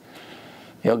 6.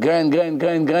 Your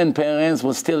grandparents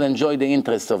will still enjoy the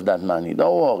interest of that money.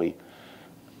 Don't worry.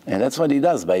 And that's what he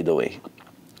does, by the way.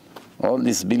 All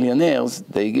these billionaires,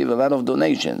 they give a lot of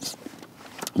donations.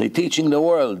 They're teaching the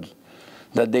world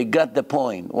that they got the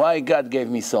point. Why God gave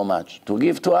me so much? To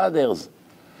give to others.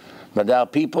 But there are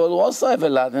people who also have a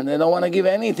lot and they don't want to give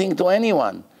anything to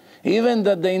anyone. Even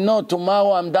that they know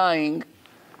tomorrow I'm dying.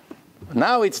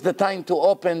 Now it's the time to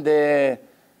open the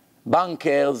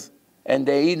bunkers and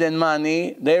the hidden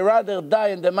money. They rather die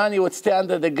and the money would stay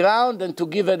under the ground than to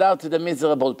give it out to the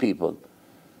miserable people.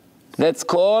 That's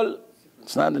called,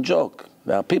 it's not a joke.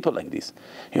 There are people like this.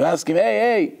 You ask him,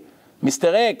 hey,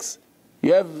 Mr. X,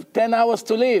 you have 10 hours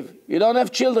to live. You don't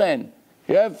have children.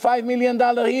 You have $5 million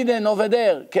hidden over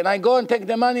there. Can I go and take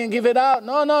the money and give it out?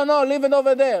 No, leave it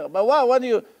over there. But wow, what do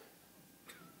you...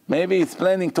 Maybe he's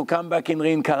planning to come back in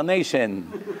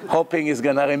reincarnation, hoping he's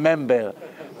going to remember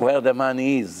where the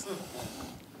money is.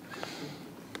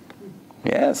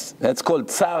 Yes, that's called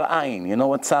tsar ayin. You know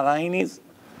what tsar ayin is?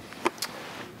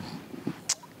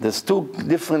 There's two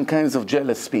different kinds of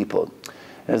jealous people.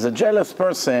 There's a jealous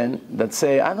person that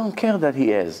say, I don't care that he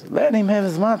has. Let him have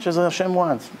as much as Hashem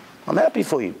wants. I'm happy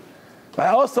for him. But I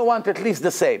also want at least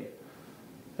the same.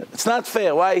 It's not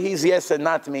fair. Why he's yes and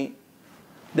not me?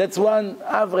 That's one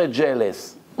average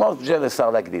jealous. Most jealous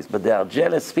are like this. But there are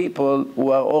jealous people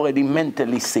who are already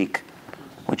mentally sick.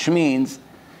 Which means,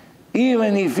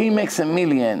 even if he makes $1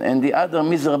 million and the other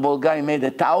miserable guy made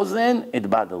 1,000, it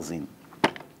bothers him.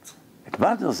 It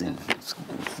bothers him. It's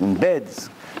in bed,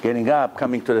 getting up,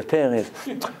 coming to the terrace.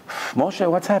 Moshe,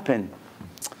 what's happened?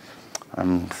 I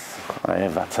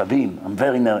have atzabim. I'm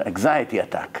very anxiety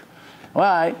attack.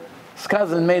 Why? His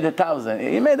cousin made 1,000.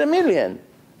 He made $1 million.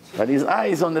 But his eye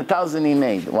is on the 1,000 he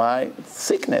made. Why? It's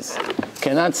sickness.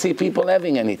 Cannot see people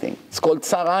having anything. It's called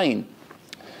tsar ayin.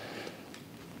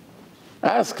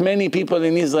 Ask many people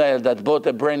in Israel that bought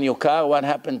a brand new car, what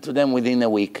happened to them within a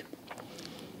week.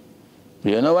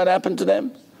 You know what happened to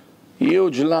them?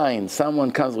 Huge line.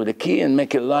 Someone comes with a key and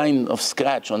make a line of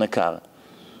scratch on a car.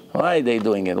 Why are they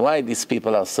doing it? Why these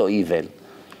people are so evil?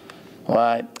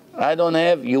 Why? I don't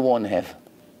have, you won't have.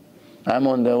 I'm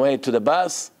on the way to the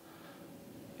bus.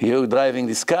 You driving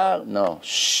this car? No.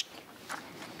 Shh.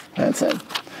 That's it.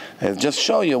 I'll just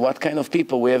show you what kind of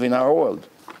people we have in our world.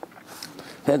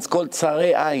 That's called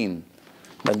tsarei ayin.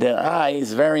 But their eye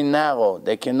is very narrow.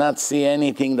 They cannot see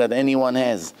anything that anyone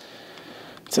has.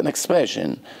 It's an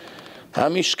expression.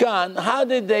 HaMishkan, how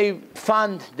did they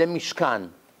fund the Mishkan?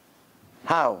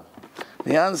 How?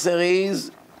 The answer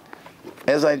is,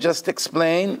 as I just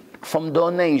explained, from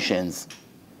donations.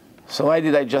 So why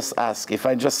did I just ask? If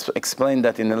I just explained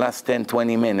that in the last 10,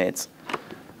 20 minutes,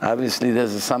 obviously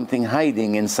there's something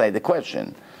hiding inside the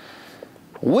question.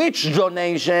 Which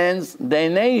donations? The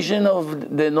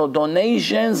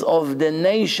donations of the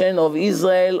nation of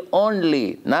Israel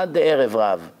only, not the Erev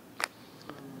Rav.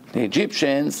 The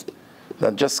Egyptians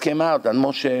that just came out and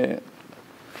Moshe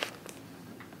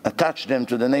attached them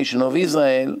to the nation of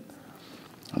Israel,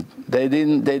 they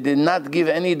did not give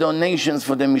any donations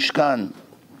for the Mishkan.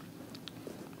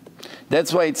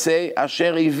 That's why it say,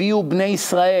 Asher Hiviu Bnei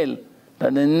Israel,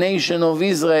 that the nation of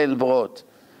Israel brought.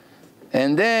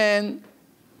 And then,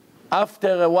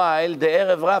 after a while, the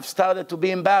Erev Rav started to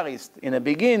be embarrassed. In the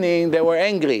beginning, they were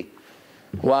angry.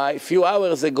 Why? A few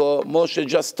hours ago, Moshe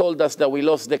just told us that we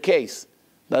lost the case.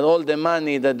 that all the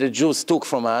money that the Jews took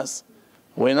from us,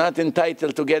 we're not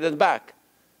entitled to get it back.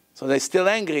 So they're still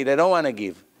angry, they don't want to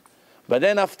give. But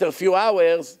then after a few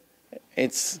hours,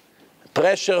 it's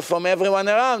pressure from everyone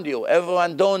around you.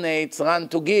 Everyone donates, run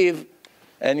to give,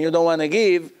 and you don't want to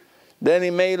give. Then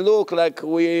it may look like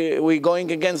we're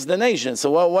going against the nation.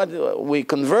 So what we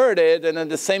converted, and at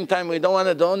the same time we don't want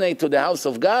to donate to the house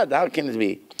of God. How can it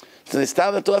be? So they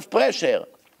started to have pressure.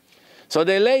 So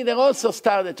they later also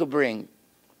started to bring.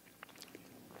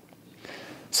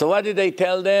 So what did they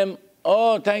tell them?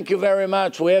 Oh, thank you very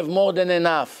much. We have more than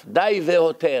enough. Dai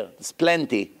ve'oter. It's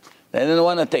plenty. They didn't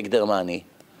want to take their money.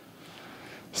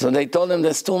 So they told them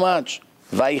there's too much.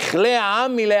 Vayakhel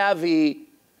ha'am mile'avi.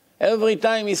 Every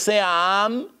time you say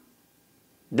Am,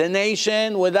 the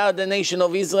nation, without the nation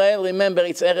of Israel, remember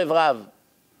it's Erev Rav.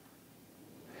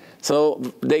 So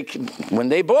when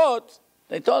they brought,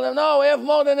 they told them, no, we have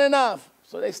more than enough.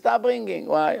 So they stopped bringing.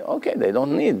 Why? Okay, they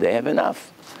don't need, they have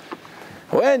enough.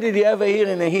 When did you ever hear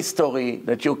in the history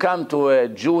that you come to a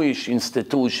Jewish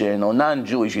institution or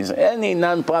non-Jewish, any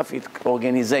non-profit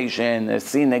organization, a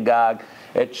synagogue,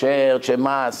 a church, a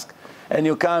mosque, and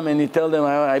you come and you tell them,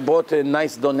 I brought a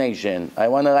nice donation. I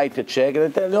want to write a check. And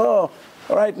they tell you, oh,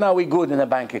 right now we're good in a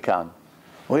bank account.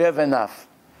 We have enough.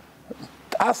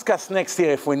 Ask us next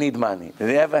year if we need money. Did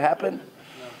it ever happen?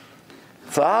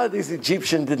 No. So how these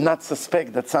Egyptians did not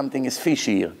suspect that something is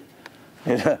fishy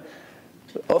here?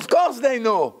 Of course they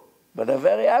know, but they're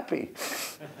very happy.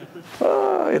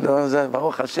 Oh,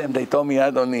 Baruch Hashem, they told me I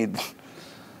don't need.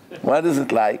 What is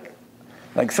it like?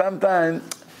 Like sometimes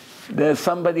there's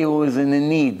somebody who is in a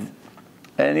need,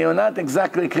 and you're not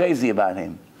exactly crazy about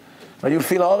him, but you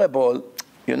feel horrible.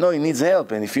 You know he needs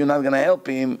help, and if you're not going to help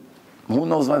him, who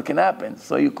knows what can happen?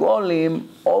 So you call him,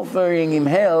 offering him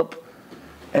help,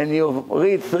 and you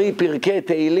read 3 Pirkei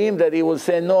Tehillim that he will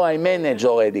say, no, I manage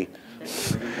already.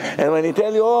 And when he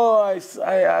tell you, oh,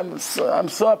 I'm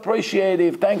so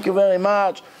appreciative, thank you very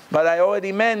much, but I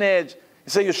already manage, you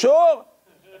say, you sure?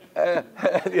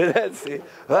 You don't see.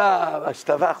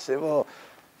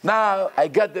 Now I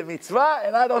got the mitzvah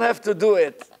and I don't have to do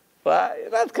it. Well, you're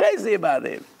not crazy about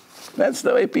it. That's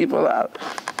the way people are.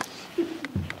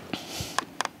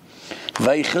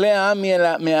 Vayakhel ha'am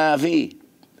me'avi.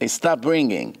 They stop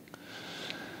bringing.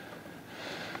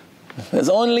 There's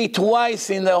only twice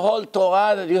in the whole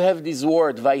Torah that you have this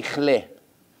word, Vayakhel.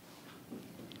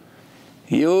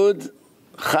 Yud,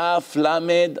 Chaf,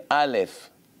 Lamed, Aleph.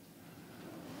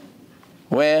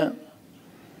 Where?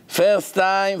 First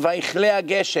time, Vayakhel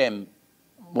Geshem,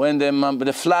 when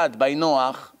the flood by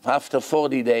Noach, after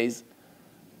 40 days,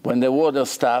 when the water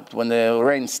stopped, when the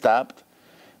rain stopped,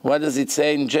 what does it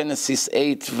say in Genesis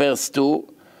 8, verse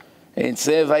 2? It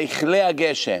says, Vayakhel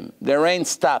Geshem, the rain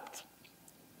stopped.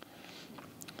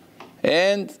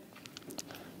 And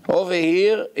over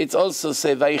here, it also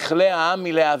says, Vayakhel ha'am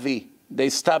mile'avi, they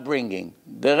stop bringing.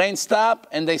 The rain stopped,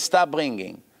 and they stop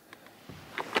bringing.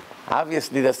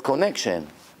 Obviously, there's connection,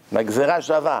 like Zerah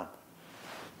Shava.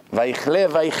 Vayakhel,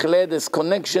 Vayakhel, there's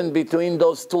connection between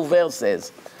those two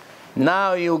verses.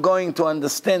 Now you're going to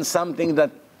understand something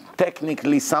that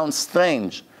technically sounds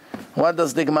strange. What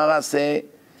does the Gemara say?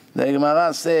 The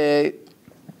Gemara say,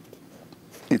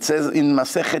 it says in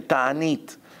Masechet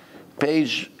Ta'anit,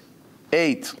 page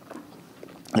 8,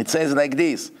 it says like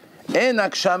this, En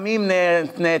akshamim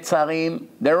ne'etzarim,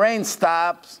 the rain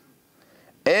stops,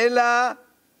 Ela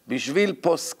בשביל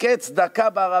פוסקי צדקה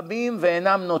ברבים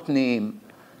ואינם נותנים.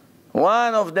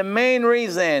 One of the main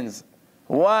reasons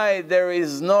why there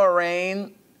is no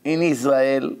rain in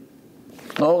Israel,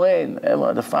 no rain,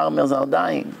 the farmers are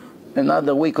dying.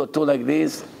 Another week or two like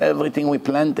this, everything we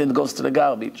planted goes to the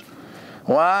garbage.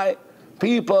 Why?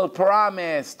 People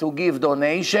promise to give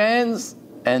donations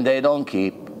and they don't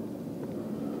keep.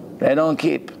 They don't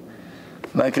keep.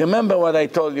 Like, remember what I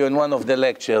told you in one of the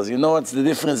lectures. You know what's the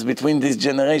difference between this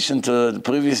generation to the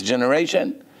previous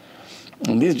generation?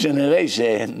 In this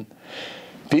generation,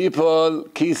 people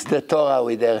kiss the Torah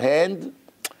with their hand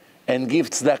and give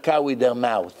tzedakah with their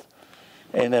mouth.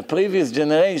 In the previous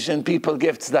generation, people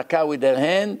give tzedakah with their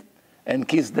hand and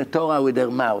kiss the Torah with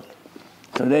their mouth.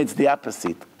 Today it's the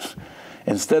opposite.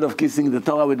 Instead of kissing the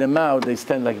Torah with the mouth, they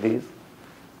stand like this.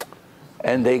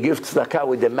 And they give tzedakah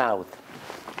with the mouth.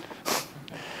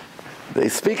 They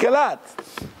speak a lot.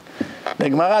 The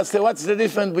Gemara says, what's the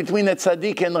difference between a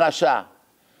tzaddik and rasha?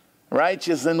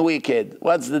 Righteous and wicked.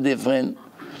 What's the difference?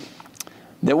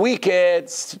 The wicked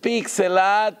speaks a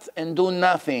lot and do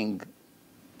nothing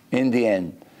in the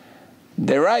end.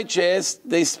 The righteous,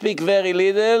 they speak very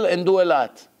little and do a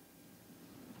lot.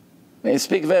 They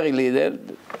speak very little,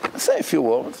 say a few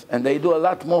words, and they do a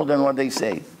lot more than what they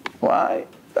say. Why?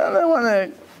 Then I want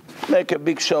to make a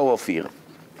big show of here.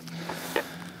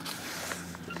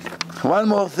 One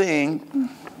more thing.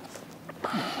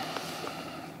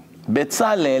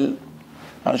 Bezalel,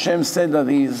 Hashem said that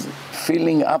he's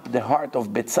filling up the heart of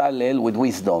Bezalel with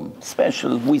wisdom,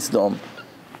 special wisdom.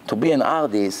 To be an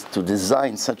artist, to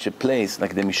design such a place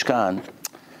like the Mishkan,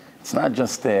 it's not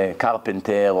just a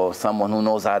carpenter or someone who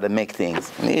knows how to make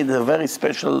things. You need a very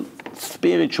special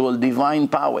spiritual, divine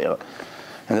power.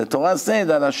 And the Torah says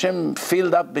that Hashem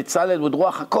filled up Bezalel with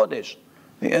Ruach HaKodesh.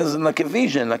 He has like a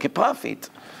vision, like a prophet.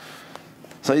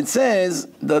 So it says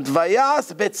that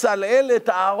Vayas Bezalel et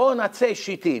Aaron atzei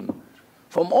shitim.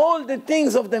 From all the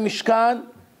things of the Mishkan,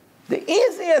 the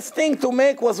easiest thing to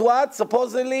make was what?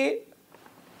 Supposedly,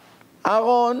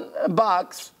 Aaron, a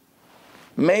box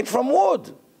made from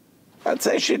wood.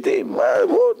 Atzei shitim,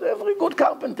 wood. Every good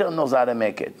carpenter knows how to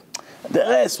make it. The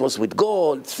rest was with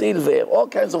gold, silver, all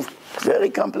kinds of very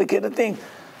complicated things.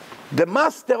 The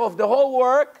master of the whole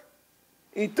work,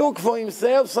 he took for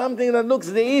himself something that looks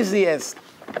the easiest.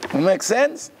 It makes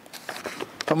sense?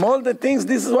 From all the things,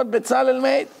 this is what Bezalel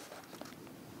made.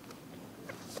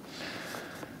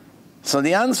 So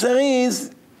the answer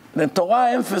is, the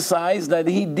Torah emphasized that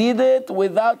he did it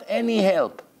without any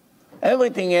help.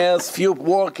 Everything else, few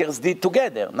workers did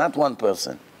together, not one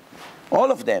person.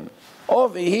 All of them.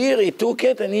 Over here, he took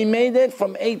it and he made it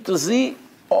from A to Z,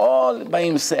 all by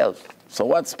himself. So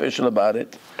what's special about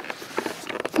it?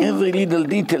 Every little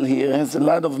detail here has a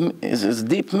lot of has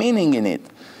deep meaning in it.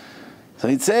 So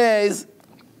it says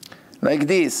like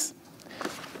this: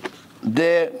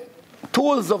 the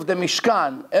tools of the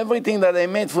Mishkan, everything that they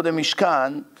made for the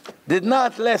Mishkan, did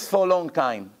not last for a long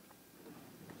time.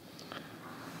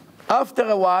 After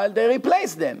a while, they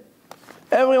replaced them.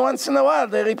 Every once in a while,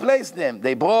 they replaced them.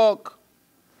 They broke.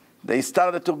 They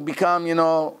started to become,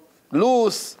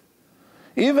 loose.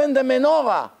 Even the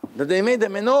menorah, that they made the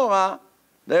menorah,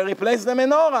 they replaced the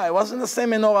menorah. It wasn't the same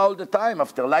menorah all the time.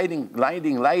 After lighting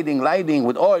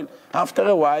with oil, after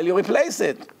a while, you replace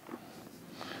it.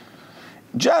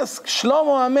 Just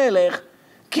Shlomo HaMelech,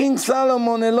 King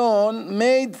Solomon alone,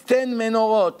 made 10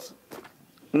 menorot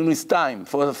in his time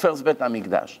for the first Bet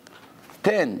HaMikdash.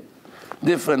 10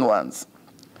 different ones.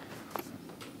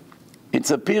 It's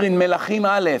appeared in Melachim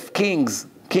Aleph, Kings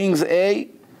A,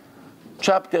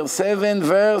 chapter 7,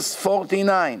 verse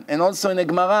 49, and also in the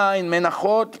Gemara in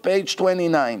Menachot, page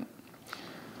 29.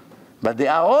 But the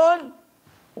Aron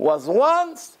was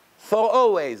once for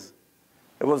always.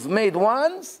 It was made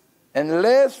once and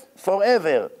left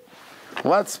forever.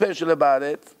 What's special about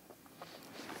it?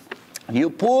 You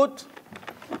put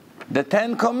the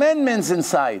 10 commandments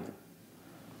inside.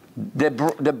 The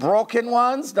broken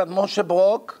ones that Moshe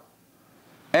broke,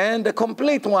 and the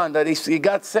complete one that he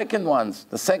got second ones,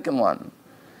 the second one.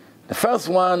 The first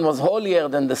one was holier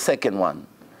than the second one.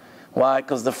 Why?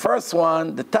 Because the first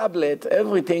one, the tablet,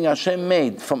 everything Hashem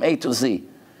made from A to Z.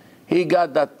 He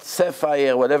got that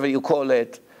sapphire, whatever you call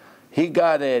it. He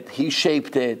got it, he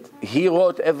shaped it, he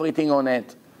wrote everything on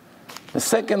it. The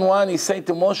second one, he said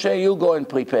to Moshe, you go and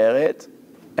prepare it,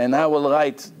 and I will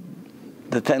write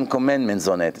the 10 commandments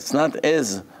on it. It's not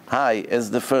as high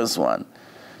as the first one.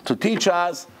 To teach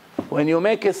us, when you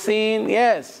make a sin,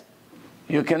 yes,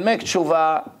 you can make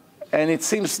tshuva, and it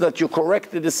seems that you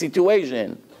corrected the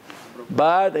situation,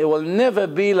 but it will never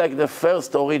be like the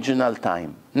first original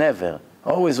time. Never.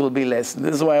 Always will be less.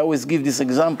 This is why I always give this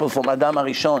example from Adam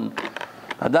HaRishon.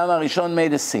 Adam HaRishon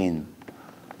made a sin,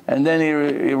 and then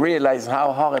he realized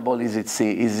how horrible is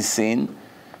his sin.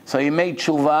 So he made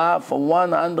tshuva for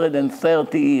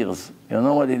 130 years. You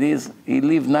know what it is? He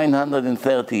lived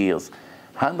 930 years.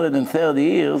 130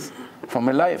 years from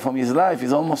his life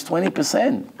is almost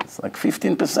 20%. It's like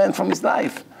 15% from his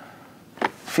life.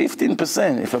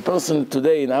 15%. If a person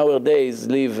today, in our days,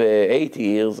 live 80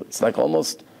 years, it's like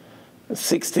almost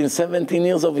 16, 17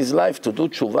 years of his life to do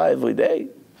tshuva every day.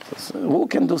 So who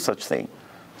can do such thing?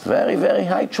 It's very, very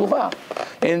high tshuva.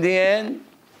 In the end,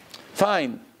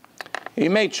 fine. He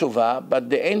made tshuva, but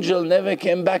the angel never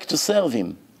came back to serve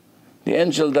him. The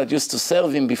angel that used to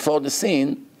serve him before the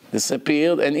sin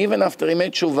disappeared, and even after he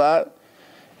made tshuva,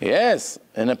 yes,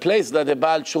 in a place that the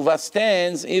Baal tshuva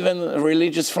stands, even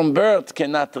religious from birth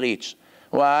cannot reach.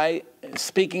 Why?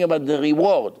 Speaking about the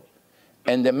reward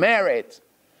and the merit,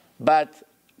 but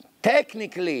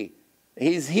technically,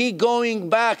 is he going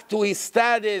back to his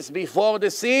status before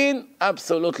the sin?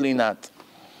 Absolutely not.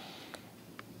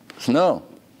 No.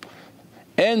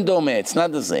 And Dome, it's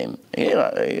not the same.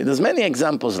 Here, there's many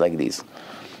examples like this.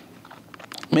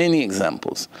 Many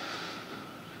examples.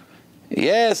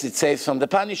 Yes, it saves from the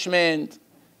punishment.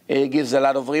 It gives a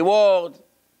lot of reward.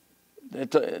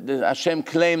 Hashem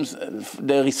claims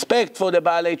the respect for the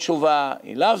Baalei Tshuva.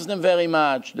 He loves them very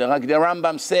much. The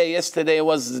Rambam say yesterday it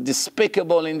was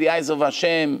despicable in the eyes of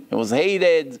Hashem. He was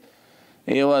hated.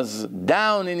 He was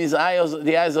down in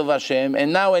the eyes of Hashem.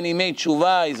 And now when he made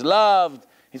Tshuva, he's loved,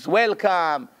 he's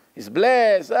welcome, he's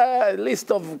blessed. A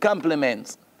list of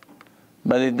compliments.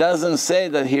 But it doesn't say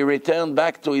that he returned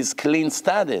back to his clean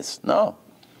status. No.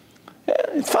 Yeah,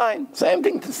 it's fine. Same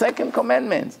thing to second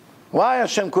commandment. Why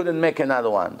Hashem couldn't make another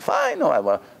one? Fine,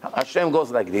 no, Hashem goes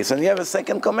like this, and you have a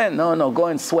second command. No, go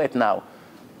and sweat now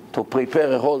to prepare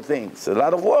a whole thing. It's a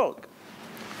lot of work.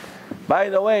 By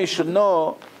the way, you should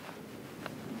know,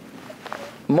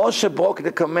 Moshe broke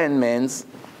the commandments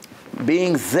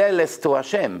being zealous to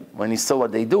Hashem when he saw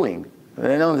what they're doing.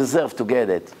 They don't deserve to get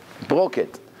it. He broke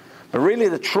it. But really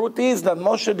the truth is that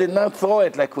Moshe did not throw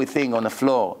it like we think on the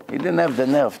floor. He didn't have the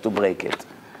nerve to break it.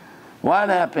 What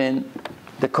happened?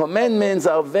 The commandments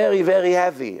are very, very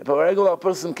heavy. A regular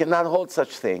person cannot hold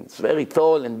such things. It's very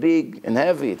tall and big and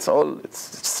heavy. It's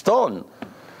stone.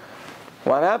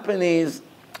 What happened is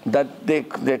that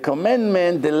the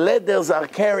commandment, the letters are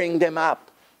carrying them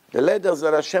up. The letters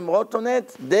that Hashem wrote on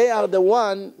it, they are the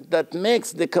one that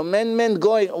makes the commandment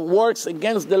works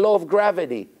against the law of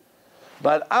gravity.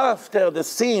 But after the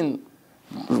sin,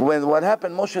 when what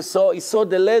happened, Moshe saw, he saw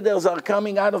the letters are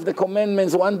coming out of the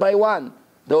commandments one by one.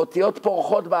 The otiyot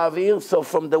porchot ba'avir, so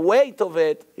from the weight of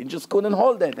it, he just couldn't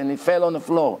hold it, and it fell on the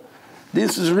floor.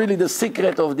 This is really the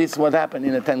secret of this, what happened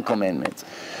in the Ten Commandments.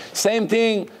 Same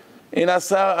thing in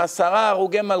Asara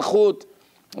Harugei Malchut,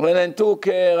 when they took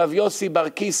Rav Yossi Bar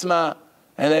Kisma,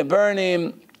 and they burned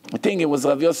him, I think it was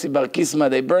Rav Yossi Bar Kisma,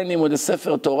 they burned him with the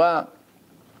Sefer Torah.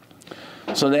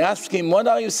 So they asked him, what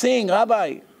are you seeing,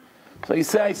 Rabbi? So he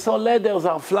said, I saw letters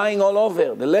are flying all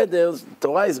over. The letters,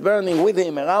 Torah is burning with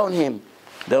him, around him.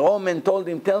 The Roman told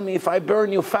him, tell me if I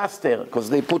burn you faster, because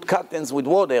they put curtains with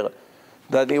water,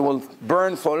 that they will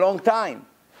burn for a long time.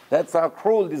 That's how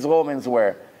cruel these Romans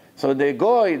were. So the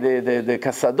guy, the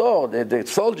Casador, the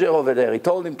soldier over there, he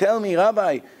told him, tell me,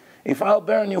 Rabbi, if I'll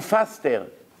burn you faster,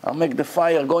 I'll make the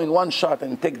fire go in one shot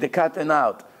and take the curtain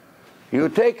out. You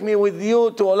take me with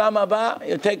you to Olam Haba?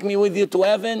 You take me with you to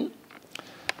heaven?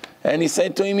 And he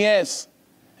said to him, yes.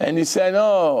 And he said,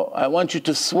 no, I want you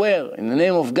to swear, in the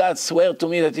name of God, swear to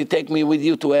me that you take me with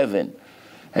you to heaven.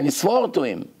 And he swore to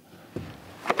him.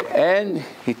 And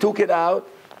he took it out,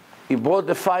 he brought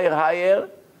the fire higher,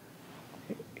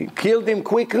 he killed him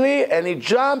quickly, and he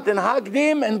jumped and hugged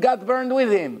him and got burned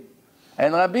with him.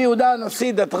 And Rabbi Yehuda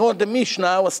Nasi that wrote the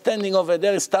Mishnah was standing over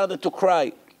there, he started to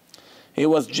cry. He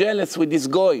was jealous with this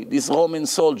guy, these Roman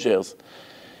soldiers.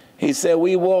 He said,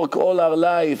 we work all our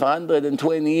life,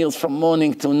 120 years from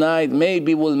morning to night,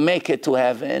 maybe we'll make it to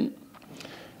heaven.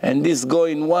 And this guy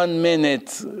in 1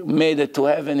 minute made it to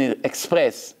heaven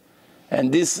express.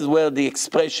 And this is where the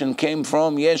expression came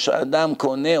from, Yesh Adam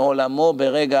koneh olamo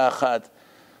berega achat.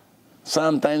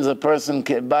 Sometimes a person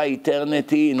can buy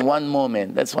eternity in 1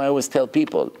 moment. That's why I always tell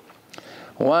people,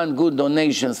 1 good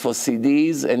donations for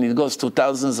CDs, and it goes to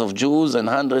thousands of Jews, and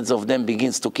hundreds of them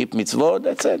begins to keep mitzvot,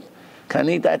 that's it.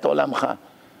 Kanita et olamcha.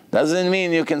 Doesn't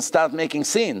mean you can start making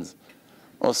sins,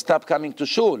 or stop coming to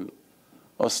shul,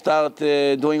 or start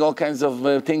doing all kinds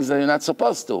of things that you're not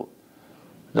supposed to.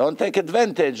 Don't take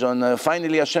advantage on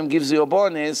finally Hashem gives you a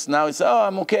bonus, now it's, oh,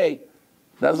 I'm okay.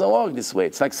 Doesn't work this way.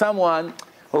 It's like someone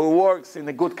who works in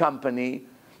a good company,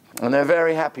 and they're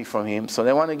very happy for him, so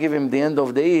they want to give him the end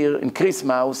of the year, in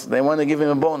Christmas, they want to give him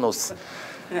a bonus.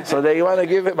 So they want to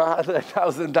give him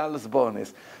 $100,000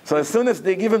 bonus. So as soon as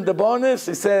they give him the bonus,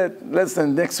 he said,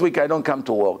 listen, next week I don't come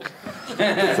to work. So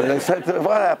they said,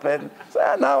 what happened? He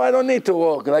said, now I don't need to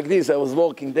work. Like this, I was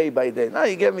working day by day. Now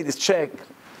you gave me this check,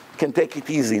 you can take it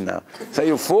easy now. So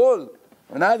you fool,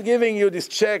 we're not giving you this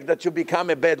check that you become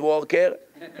a bad worker.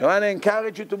 We want to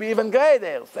encourage you to be even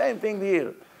greater. Same thing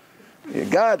here.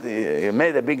 You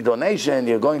made a big donation,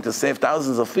 you're going to save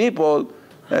thousands of people.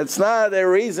 That's not a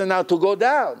reason now to go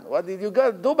down. What did you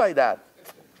do by that?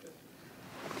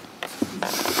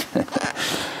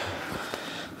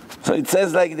 So it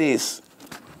says like this.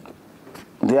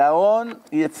 The Aron,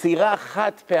 Yetzirah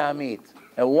Chat Pe'amit.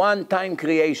 A one-time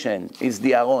creation is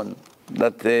the Aron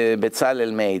that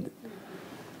Bezalel made.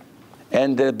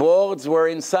 And the boards were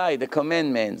inside, the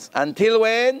commandments. Until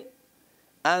when?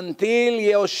 Until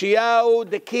Yoshiyahu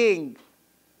the king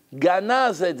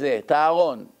ganaz et zeh, את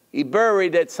הארון. He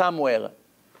buried it somewhere.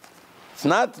 It's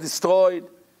not destroyed.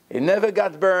 It never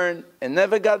got burned. It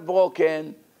never got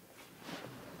broken.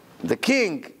 The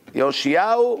king,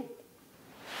 Yoshiyahu,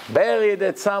 buried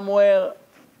it somewhere.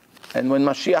 And when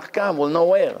Mashiach comes, we'll know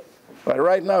where. But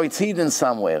right now, it's hidden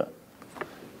somewhere.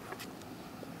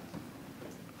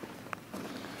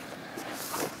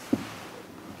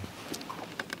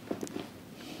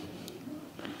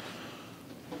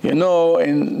 You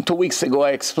know, 2 weeks ago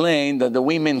I explained that the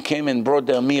women came and brought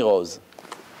their mirrors.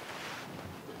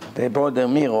 They brought their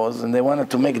mirrors and they wanted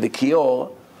to make the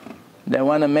kior. They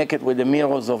want to make it with the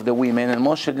mirrors of the women, and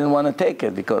Moshe didn't want to take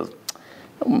it because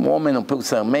a woman who puts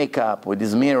her makeup with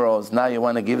these mirrors, now you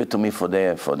want to give it to me for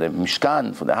the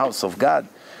Mishkan, for the house of God.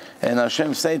 And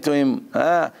Hashem said to him,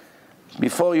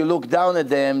 before you look down at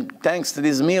them, thanks to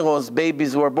these mirrors,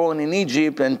 babies were born in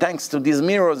Egypt, and thanks to these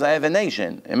mirrors, I have a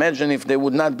nation. Imagine if they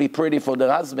would not be pretty for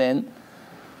their husband,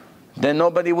 then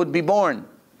nobody would be born.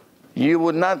 You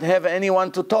would not have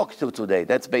anyone to talk to today.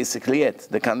 That's basically it,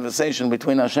 the conversation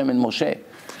between Hashem and Moshe.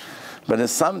 But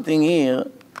there's something here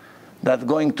that's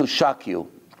going to shock you.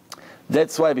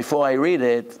 That's why before I read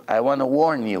it, I want to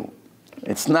warn you.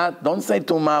 It's not, don't say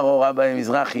tomorrow Rabbi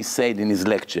Mizrachi said in his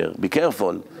lecture. Be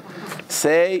careful.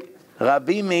 Say,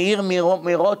 Rabbi Meir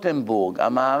Mirotenburg,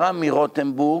 Amaharam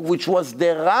Mirotenburg, which was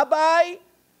the rabbi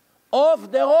of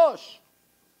the Rosh.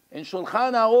 In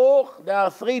Shulchan Aruch, there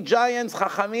are 3 giants,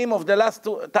 Chachamim, of the last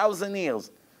 2,000 years.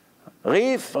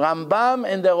 Rif, Rambam,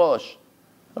 and the Rosh.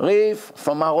 Rif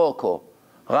from Morocco.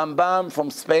 Rambam from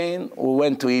Spain, who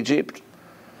went to Egypt.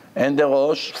 And the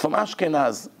Rosh from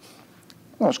Ashkenaz.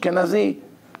 Ashkenazi.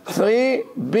 3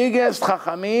 biggest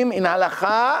Chachamim in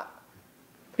Halacha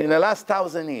in the last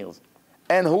 1,000 years.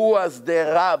 And who was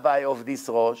the rabbi of this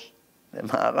Rosh? The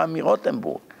Maharam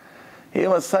Mirotenburg. He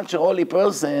was such a holy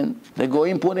person, the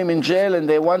Goyim put him in jail and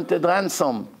they wanted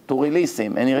ransom to release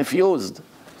him, and he refused.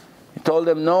 He told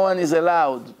them, no one is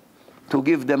allowed to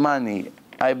give the money.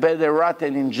 I better rot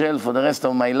in jail for the rest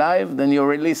of my life than you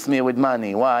release me with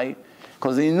money. Why?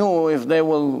 Because he knew if they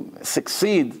will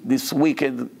succeed, this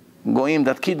wicked Goyim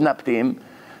that kidnapped him,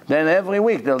 then every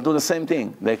week they'll do the same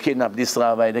thing. They kidnap this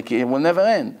rabbi, it will never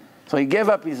end. So he gave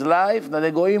up his life that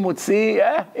the Goyim would see,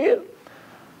 here.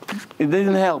 It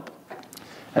didn't help.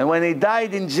 And when he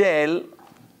died in jail,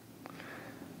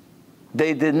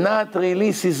 they did not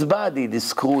release his body,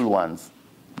 these cruel ones.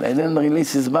 They didn't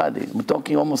release his body. We're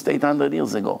talking almost 800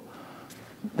 years ago.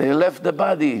 They left the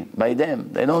body by them.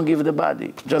 They don't give the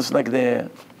body. Just like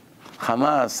the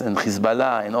Hamas and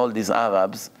Hezbollah and all these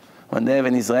Arabs, when they have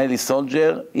an Israeli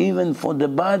soldier, even for the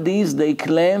bodies, they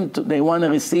claim they want to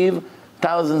receive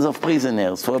thousands of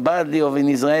prisoners for a body of an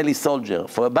Israeli soldier,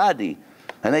 for a body.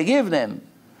 And they give them.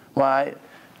 Why?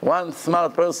 One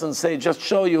smart person say, just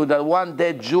show you that one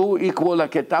dead Jew equal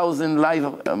like 1,000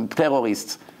 live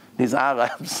terrorists. These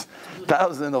Arabs,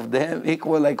 1,000 of them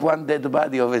equal like one dead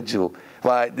body of a Jew.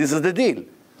 Why? This is the deal.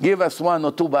 Give us 1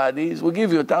 or 2 bodies, we'll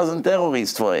give you 1,000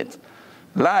 terrorists for it.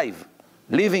 Live,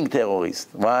 living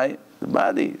terrorists. Why? The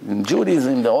body. In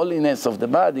Judaism, the holiness of the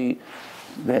body,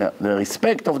 the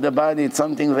respect of the body, it's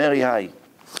something very high.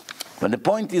 But the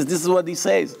point is, this is what he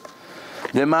says.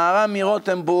 The Maharam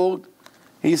Mirotenburg,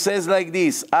 he says like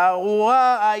this,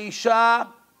 ארורה האישה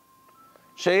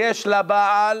שיש לה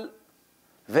בעל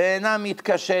ואינה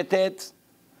מתקשטת,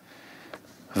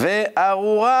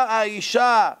 וארורה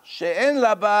האישה שאין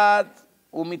לה בת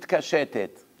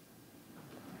ומתקשטת.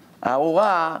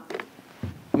 ארורה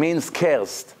means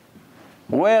cursed.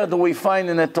 Where do we find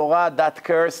in the Torah that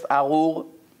cursed, arur?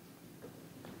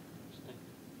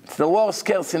 It's the worst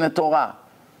curse in the Torah.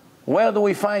 Where do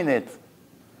we find it?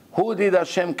 Who did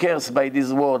Hashem curse by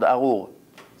this word, arur?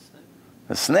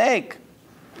 The snake.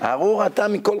 Arur ata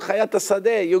mikol chayat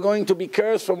hasadeh. You're going to be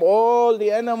cursed from all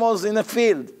the animals in the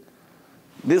field.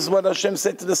 This is what Hashem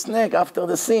said to the snake after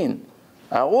the sin.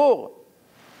 Arur.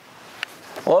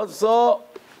 Also,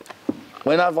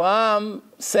 when Avraham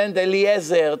sent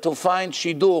Eliezer to find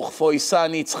shidduch for his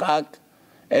son Yitzchak,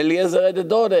 Eliezer had a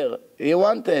daughter he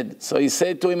wanted. So he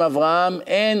said to him, Avraham,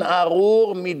 En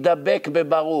arur midabek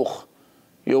bebaruch.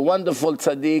 You're wonderful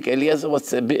tzaddik. Eliezer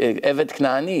was Evet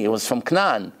Knaani. He was from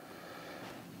Canaan.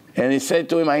 And he said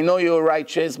to him, I know you're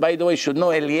righteous. By the way, you should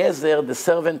know Eliezer, the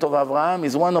servant of Avraham,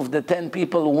 is one of the 10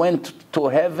 people who went to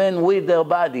heaven with their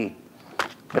body.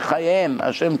 B'chayim.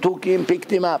 Hashem took him,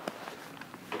 picked him up.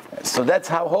 So that's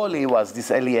how holy he was, this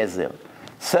Eliezer,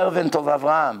 servant of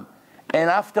Avraham.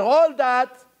 And after all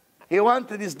that, he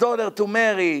wanted his daughter to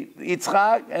marry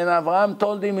Yitzchak, and Avraham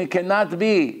told him it cannot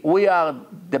be. We are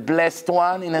the blessed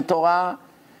one in the Torah,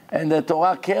 and the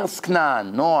Torah cursed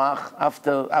Canaan. Noach,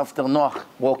 after Noach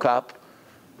woke up,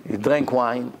 he drank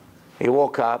wine, he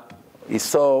woke up, he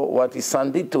saw what his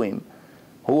son did to him.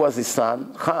 Who was his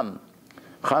son? Ham.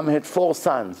 Ham had 4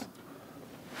 sons.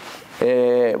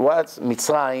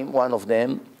 Mitzrayim, one of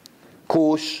them,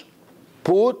 Cush,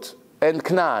 Put, and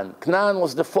Canaan. Canaan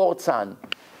was the 4th son.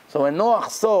 So when Noach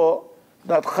saw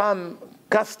that Ham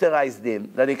castorized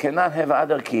him, that he cannot have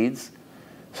other kids,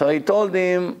 so he told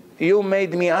him, you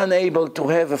made me unable to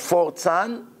have a 4th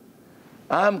son,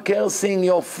 I'm cursing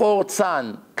your fourth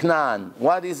son, Canaan.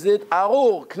 What is it?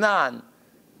 Arur, Canaan.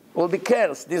 Will be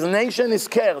cursed. This nation is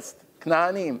cursed.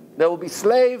 Canaanim. They will be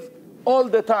slave all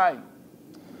the time.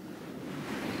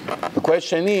 The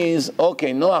question is,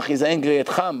 okay, Noach is angry at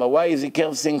Ham, but why is he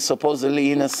cursing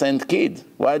supposedly innocent kid?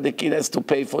 Why the kid has to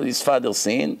pay for his father's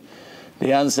sin?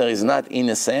 The answer is not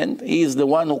innocent. He is the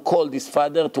one who called his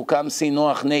father to come see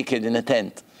Noach naked in a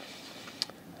tent.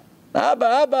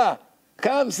 Abba,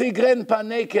 come see grandpa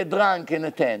naked, drunk in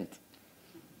a tent.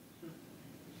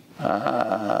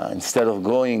 Instead of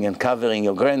going and covering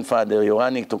your grandfather, you're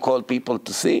running to call people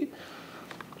to see.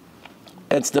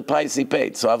 That's the price he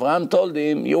paid. So Abraham told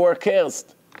him, you are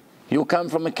cursed. You come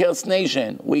from a cursed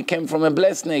nation. We came from a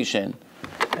blessed nation.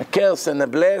 A curse and a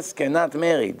blessed cannot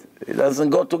marry. It doesn't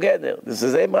go together. This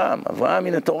is Abraham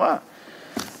in the Torah.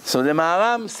 So the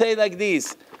Maharam say like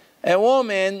this, a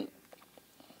woman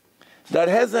that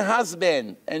has a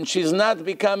husband and she's not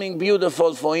becoming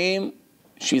beautiful for him,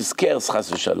 she's cursed, chas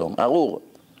v'shalom.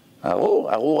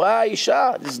 Arura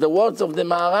Isha. This is the words of the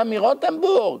Maharam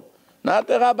Rothenburg. Not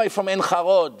a rabbi from En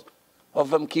Harod or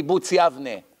from Kibbutz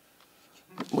Yavne.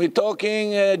 We're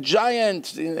talking a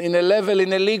giant in a level,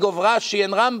 in a league of Rashi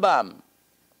and Rambam.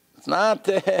 It's not,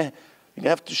 you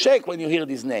have to shake when you hear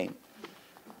this name.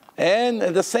 And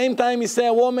at the same time, he said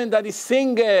a woman that is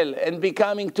single and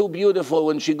becoming too beautiful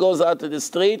when she goes out to the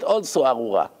street, also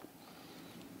Arura.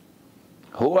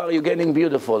 Who are you getting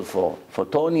beautiful for? For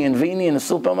Tony and Vinny in the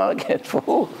supermarket? For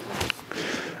who?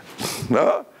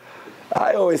 No?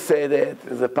 I always say that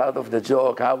as a part of the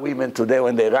joke, how women today,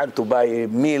 when they run to buy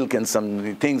milk and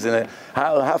some things, in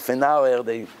half an hour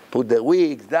they put their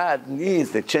wigs, that, this,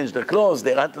 they change their clothes,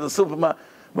 they run to the supermarket.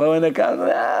 But when they come,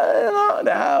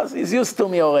 the house is used to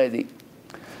me already.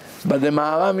 But the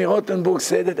Maharam Rothenburg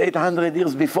said it 800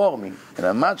 years before me, in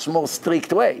a much more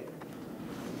strict way.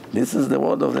 This is the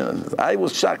word of the... I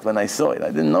was shocked when I saw it. I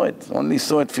didn't know it. Only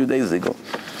saw it a few days ago.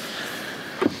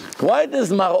 Why does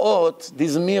mar'ot,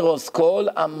 these mirrors, called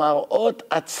a mar'ot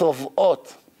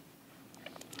atzovot?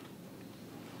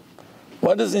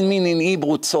 What does it mean in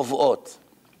Hebrew, tzovot?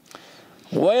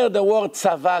 Where the word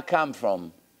tzava come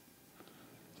from?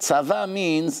 Tzava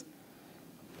means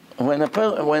when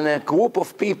a group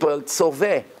of people,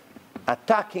 tzoveh,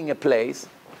 attacking a place,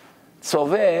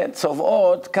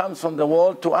 tzovot comes from the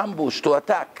word to ambush, to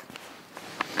attack.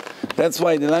 That's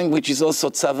why the language is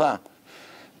also tzava.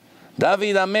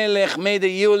 David HaMelech made a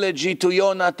eulogy to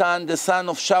Yonatan, the son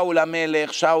of Shaul HaMelech,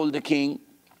 Shaul the king.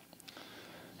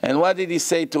 And what did he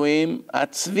say to him?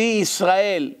 Tzvi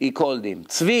Israel, he called him.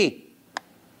 Tzvi.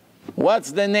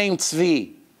 What's the name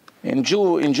Tzvi? In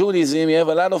Judaism, you have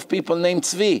a lot of people named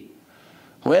Tzvi.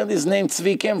 Where this name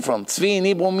Tzvi came from? Tzvi in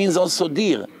Hebrew means also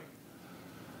deer.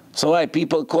 So why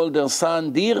people call their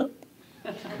son deer?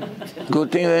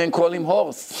 Good thing they didn't call him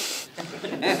horse.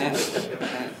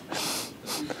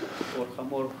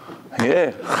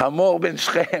 Yeah, Chamor ben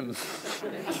Shechem.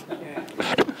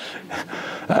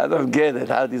 I don't get it,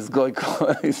 how this guy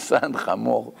called his son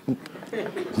Chamor.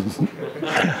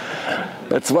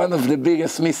 That's one of the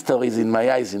biggest mysteries in my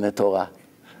eyes in the Torah.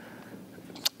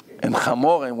 And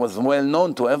Chamor was well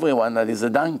known to everyone that is a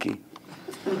donkey.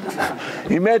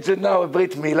 Imagine now a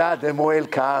Brit Milah, the Moel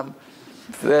come,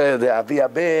 the Avi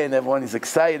Ben, everyone is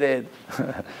excited.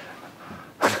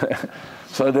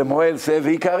 So the Moel says,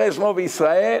 ויקרא שמו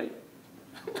בישראל,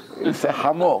 he said,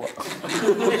 Hamor.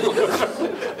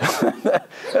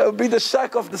 It will be the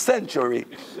shock of the century.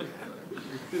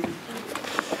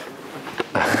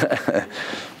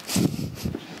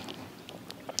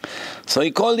 So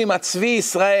he called him Tzvi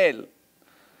Israel.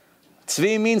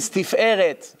 Tzvi means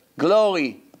tiferet,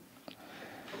 glory.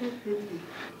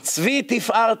 Tzvi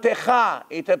tif'artecha,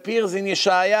 it appears in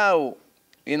Yeshayahu,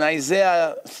 in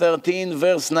Isaiah 13,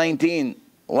 verse 19.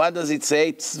 What does it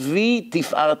say? Tzvi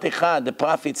tif'artecha, the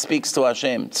prophet speaks to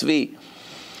Hashem, Tzvi.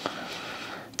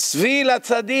 Tzvi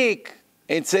latzadik,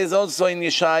 it says also in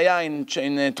Yeshayahu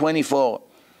in 24,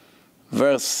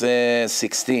 verse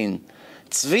 16.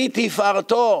 Tzvi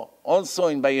tif'arto, also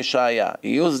in by Yeshayahu.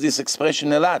 He used this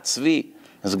expression a lot, Tzvi,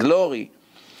 as glory.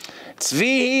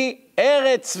 Tzvi,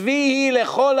 Eretz Tzvi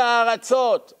lechol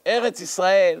ha'aratzot. Eretz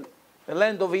Israel, the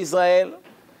land of Israel,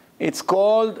 it's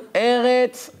called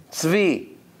Eretz Tzvi,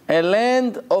 a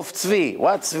land of Tzvi.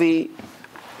 What Tzvi?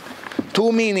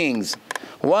 Two meanings.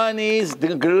 One is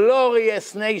the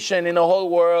glorious nation in the whole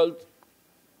world.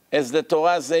 As the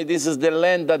Torah says, this is the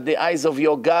land that the eyes of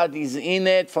your God is in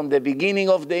it from the beginning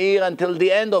of the year until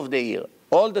the end of the year,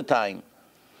 all the time.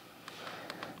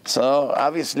 So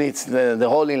obviously it's the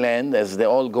Holy Land, as the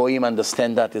all Goyim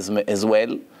understand that as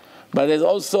well. But it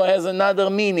also has another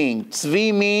meaning.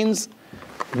 Tzvi means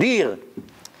Deer.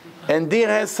 And deer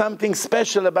has something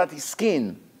special about his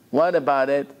skin. What about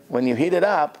it? When you heat it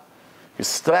up, you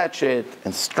stretch it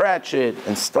and stretch it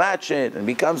and stretch it, and it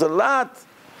becomes a lot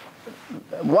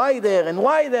wider and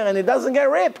wider, and it doesn't get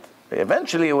ripped.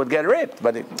 Eventually it would get ripped,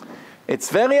 but it's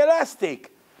very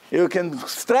elastic. You can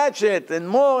stretch it and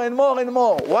more and more and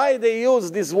more. Why they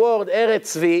use this word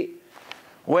Eretz Tzvi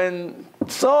when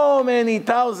so many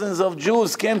thousands of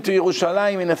Jews came to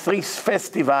Yerushalayim in the 3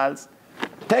 festivals?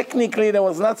 Technically, there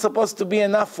was not supposed to be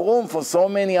enough room for so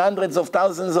many hundreds of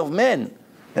thousands of men.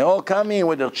 They're all coming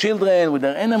with their children, with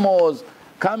their animals,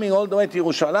 coming all the way to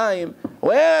Yerushalayim,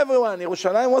 where everyone,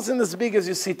 Yerushalayim wasn't as big as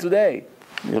you see today.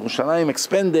 Yerushalayim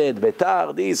expanded,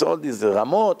 Betar, this, all these,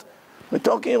 Ramot. We're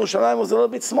talking Yerushalayim was a little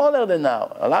bit smaller than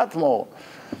now, a lot more.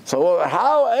 So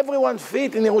how everyone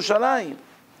fit in Yerushalayim?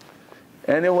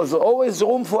 And there was always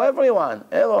room for everyone.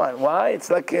 Everyone. Why? It's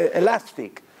like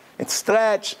elastic. It's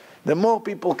stretched. The more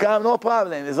people come, no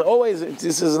problem. There's always,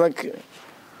 this is like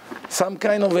some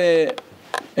kind of a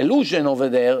illusion over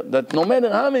there that no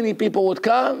matter how many people would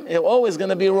come, there's always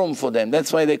going to be room for them.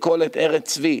 That's why they call it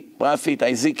Eretz Tzvi, Prophet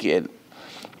Ezekiel.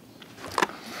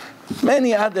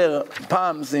 Many other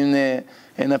palms in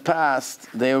the past,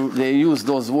 they used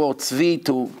those words Tzvi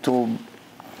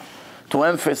to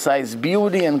emphasize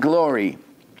beauty and glory.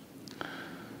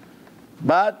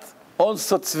 But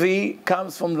also Tzvi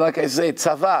comes from, like I say,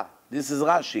 Tzava. This is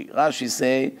Rashi. Rashi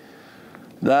say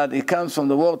that it comes from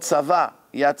the word Tzava.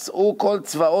 Yatz'u kol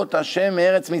tzvaot Hashem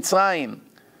eretz Mitzrayim.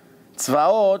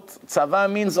 Tzvaot, Tzava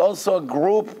means also a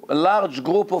group, a large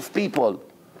group of people.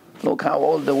 Look how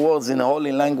all the words in the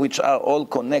holy language are all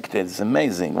connected. It's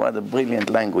amazing. What a brilliant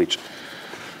language.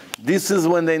 This is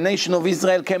when the nation of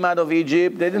Israel came out of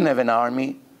Egypt. They didn't have an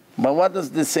army. But what does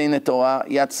this say in the Torah?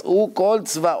 Yatz'u kol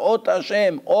tzvaot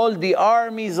Hashem. All the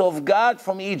armies of God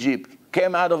from Egypt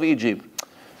came out of Egypt.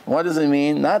 What does it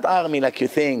mean? Not army like you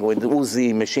think with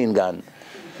Uzi machine gun.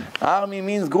 Army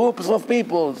means groups of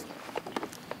people.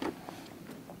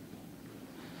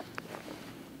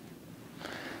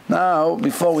 Now,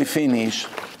 before we finish,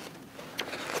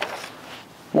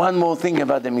 one more thing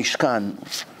about the Mishkan.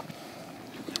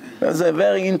 There's a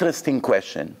very interesting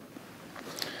question.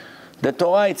 The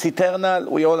Torah, it's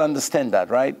eternal. We all understand that,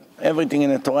 right? Everything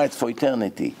in the Torah is for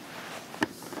eternity.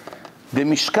 The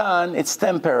Mishkan, it's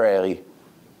temporary.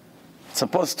 It's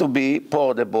supposed to be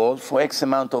portable for X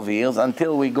amount of years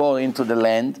until we go into the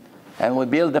land and we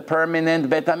build the permanent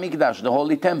Bet HaMikdash, the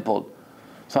holy temple.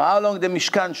 So how long the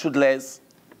Mishkan should last?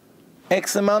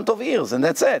 X amount of years, and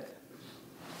that's it.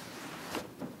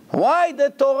 Why the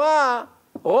Torah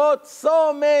wrote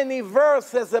so many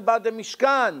verses about the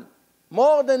Mishkan?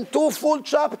 More than 2 full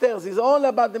chapters is all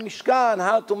about the Mishkan,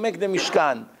 how to make the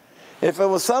Mishkan. If it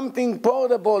was something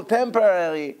portable,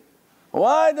 temporary,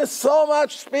 why there's so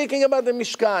much speaking about the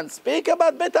Mishkan? Speak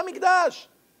about Bet HaMikdash.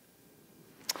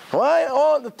 Why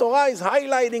all the Torah is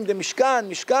highlighting the Mishkan,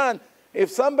 Mishkan?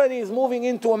 If somebody is moving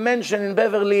into a mansion in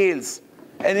Beverly Hills,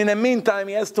 and in the meantime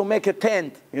he has to make a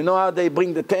tent, you know how they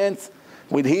bring the tents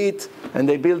with heat, and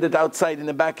they build it outside in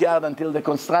the backyard until the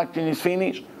construction is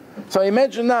finished? So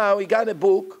imagine now he got a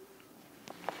book,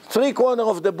 3/4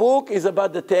 of the book is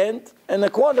about the tent, and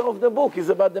 1/4 of the book is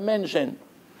about the mansion.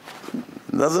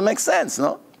 Doesn't make sense,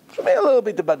 no? Should be a little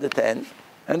bit about the tent,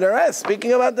 and the rest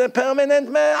speaking about the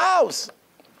permanent house.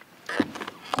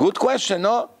 Good question,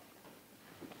 no?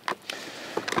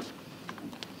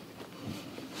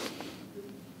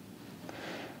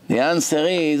 The answer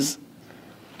is,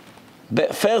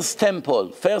 first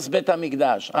temple, first Bet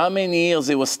HaMikdash, how many years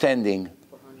it was standing?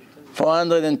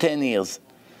 410 years.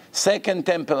 Second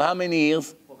temple, how many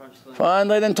years?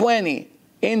 420.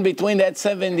 In between that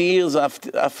 70 years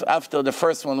after the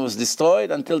first one was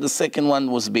destroyed until the second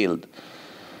one was built.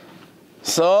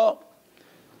 So,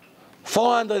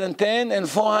 410 and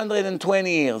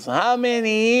 420 years. How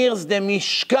many years the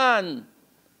Mishkan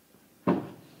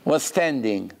was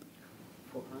standing?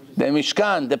 The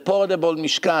Mishkan, the portable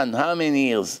Mishkan, how many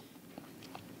years?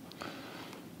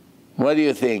 What do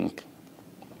you think?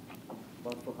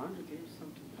 About 400 years,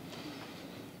 something.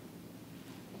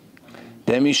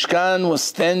 The Mishkan was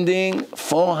standing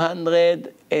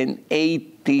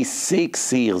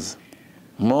 486 years,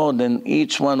 more than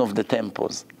each one of the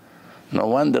temples. No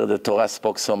wonder the Torah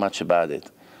spoke so much about it.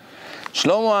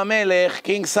 Shlomo HaMelech,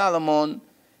 King Solomon,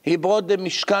 he brought the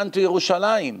Mishkan to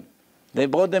Yerushalayim. They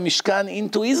brought the Mishkan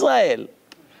into Israel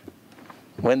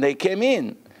when they came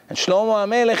in. And Shlomo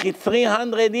HaMelech is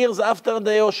 300 years after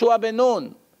the Yoshua ben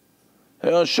Nun.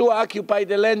 Yoshua occupied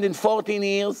the land in 14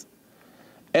 years,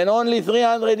 and only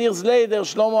 300 years later,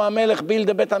 Shlomo HaMelech built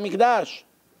the Bet HaMikdash.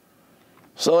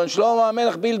 So when Shlomo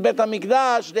HaMelech built Bet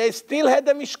HaMikdash, they still had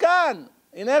the Mishkan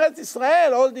in Eretz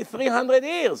Israel all the 300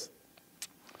 years.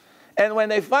 And when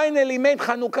they finally made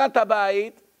Chanukat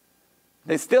HaBayit,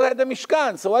 they still had the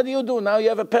Mishkan. So what do you do? Now you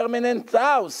have a permanent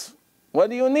house. What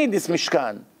do you need this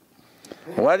Mishkan?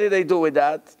 What did they do with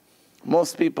that?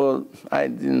 Most people, I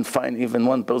didn't find even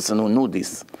one person who knew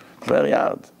this. Very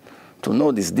hard to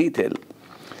know this detail.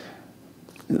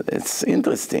 It's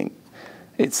interesting.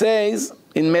 It says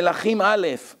in Melachim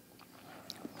Aleph,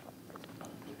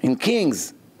 in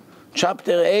Kings,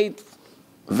 chapter 8,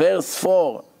 verse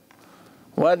 4.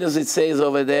 What does it say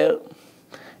over there?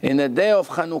 In the day of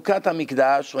Chanukat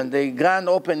HaMikdash, when the grand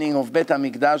opening of Bet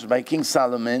HaMikdash by King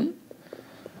Solomon,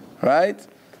 right?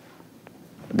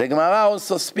 The Gemara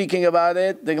also speaking about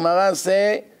it. The Gemara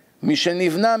say,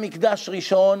 Mishenivna Mikdash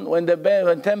Rishon, when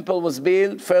the temple was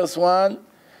built, first one,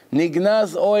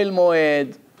 Nignaz Oel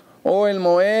Moed. Oel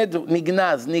Moed,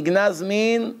 Nignaz. Nignaz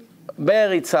mean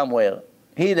buried somewhere,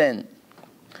 hidden,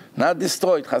 not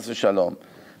destroyed, Chas v'Shalom.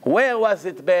 Where was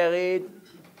it buried?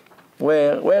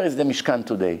 Where is the Mishkan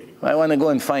today? I want to go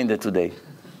and find it today.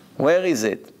 Where is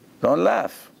it? Don't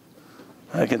laugh.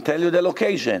 I can tell you the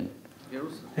location.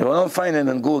 You won't find it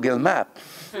on Google Map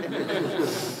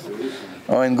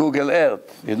or in Google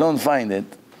Earth. You don't find it.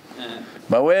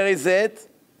 But where is it?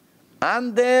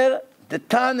 Under the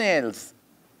tunnels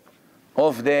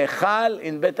of the Echal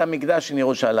in Bet HaMikdash in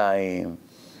Yerushalayim.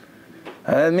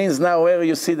 And that means now where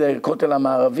you see the Kotel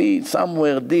HaMaravi,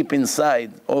 somewhere deep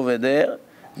inside over there,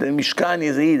 the Mishkan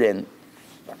is hidden.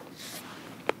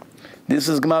 This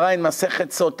is Gemara in Masechet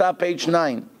Sotah, page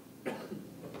 9.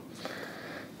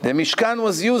 The Mishkan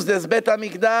was used as Bet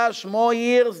HaMikdash more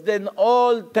years than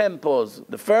all temples,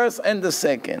 the first and the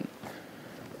second.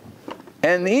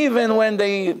 And even when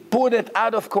they put it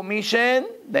out of commission,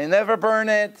 they never burn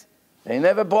it, they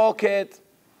never broke it.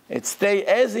 It stayed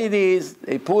as it is.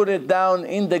 They put it down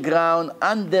in the ground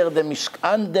under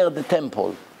the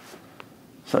temple.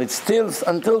 So it's still,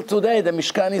 until today, the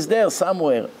Mishkan is there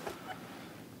somewhere.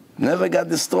 Never got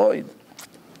destroyed.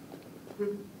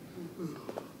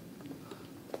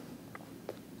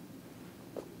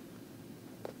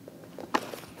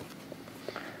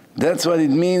 That's what it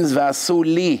means, ועשו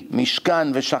לי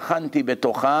משכן ושכנתי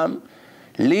בתוכם,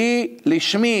 לי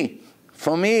לשמי,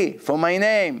 for me, for my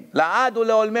name, לעד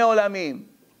ולעולמי עולמים,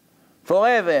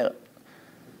 forever.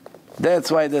 That's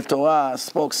why the Torah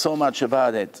spoke so much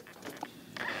about it.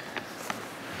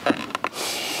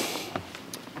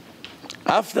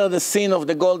 After the sin of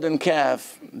the golden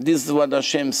calf, this is what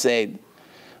Hashem said.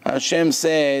 Hashem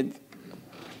said,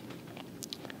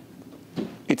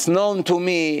 it's known to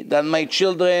me that my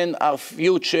children are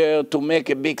future to make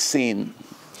a big sin.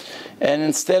 And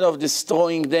instead of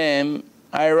destroying them,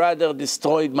 I rather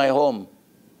destroyed my home.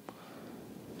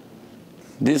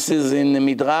 This is in the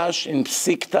Midrash, in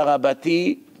Psikta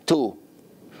Rabati 2.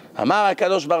 Amar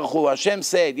HaKadosh Baruch Hu, Hashem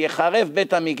said, Yecharev Bet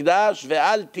HaMikdash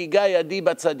ve'al tiga yadi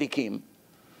batzadikim.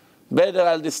 Better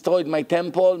I'll destroy my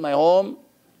temple, my home,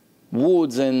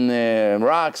 woods and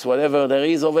rocks, whatever there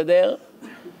is over there,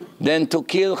 than to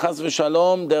kill, Chas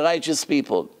v'Shalom, the righteous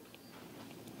people.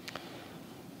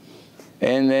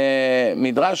 And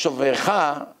Midrash of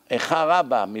Echa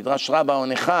Rabbah, Midrash Rabbah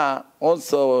on Echa,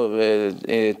 also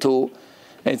too,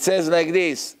 it says like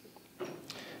this: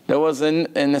 there was a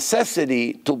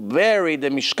necessity to bury the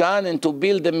Mishkan and to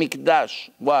build the Mikdash.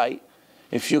 Why?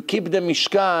 If you keep the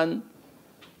Mishkan,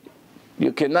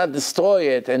 you cannot destroy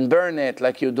it and burn it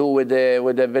like you do with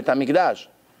the Bet HaMikdash.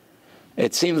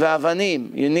 Etzim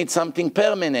ve'avanim. You need something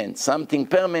permanent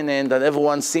that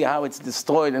everyone see how it's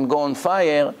destroyed and go on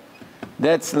fire.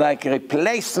 That's like a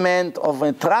replacement of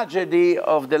a tragedy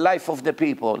of the life of the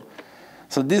people.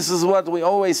 So this is what we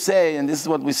always say, and this is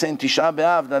what we say in Tisha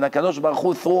B'Av, that HaKadosh Baruch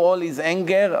Hu threw all his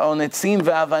anger on etzim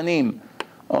ve'avanim,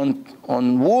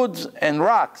 on woods and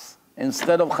rocks,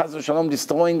 instead of Chas v'Shalom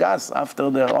destroying us after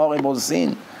the horrible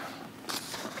sin.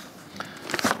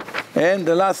 And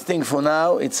the last thing for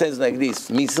now, it says like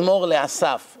this: Mizmor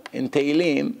le'asaf. In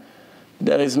Tehillim,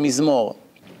 there is Mizmor.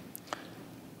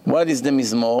 What is the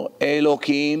Mizmor?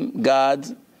 Elokim, God,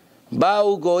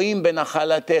 Ba'u goim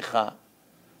benachalatecha.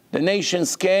 The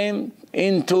nations came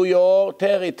into your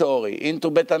territory, into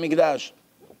Bet HaMikdash.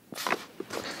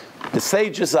 The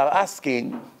sages are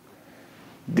asking,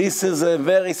 this is a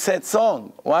very sad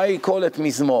song. Why you call it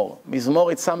Mizmor?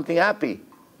 Mizmor is something happy.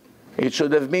 It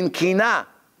should have been Kina.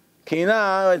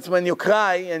 Kina, it's when you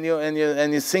cry and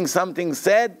you sing something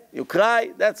sad, you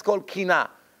cry, that's called Kina.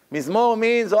 Mizmor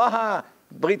means,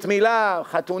 Brit Milah,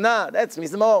 Chatuna, that's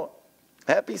Mizmor.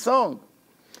 Happy song.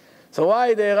 So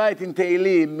why they write in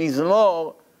Tehillim,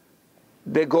 Mizmor,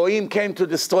 the Goyim came to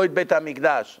destroy Bet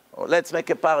HaMikdash. Let's make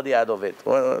a party out of it.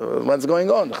 What's going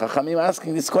on? Chachamim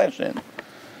asking this question.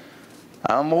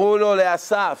 Amru lo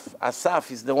le'asaf.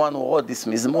 Asaf is the one who wrote this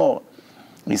mizmor.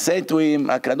 He said to him,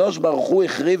 HaKadosh Baruch Hu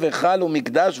החריב היכל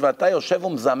ומקדש ואתה יושב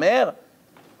ומזמר?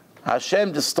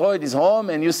 Hashem destroyed his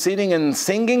home and you sitting and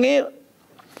singing here?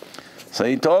 So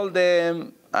he told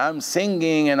them, I'm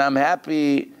singing and I'm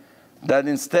happy that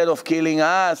instead of killing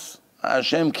us,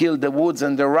 Hashem killed the woods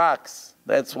and the rocks.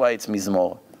 That's why it's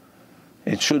mizmor.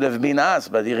 It should have been us,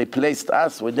 but he replaced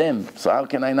us with them. So how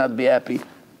can I not be happy?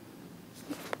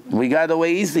 We got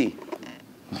away easy.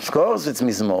 Of course it's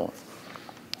mizmor.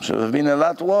 Should have been a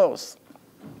lot worse.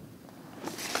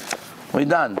 We're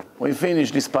done. We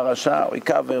finished this parasha. We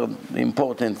covered the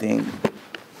important thing.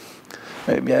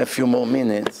 Maybe a few more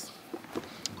minutes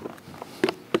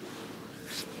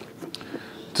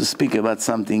to speak about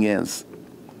something else.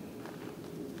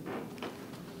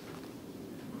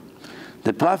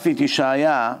 The prophet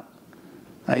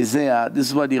Isaiah, this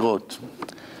is what he wrote.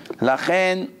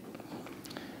 לכן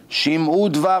שמעו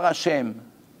דבר השם.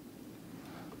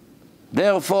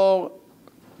 Therefore,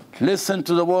 listen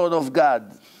to the word of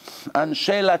God.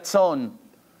 אנשי לצון,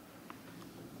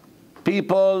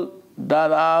 people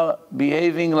that are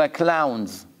behaving like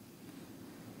clowns,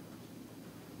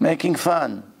 making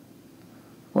fun,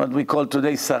 what we call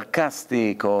today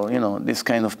sarcastic, or this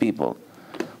kind of people.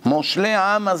 מושלי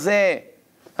העם הזה,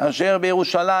 אשר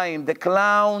בירושלים, the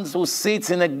clowns who sits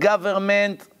in a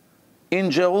government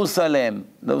in Jerusalem.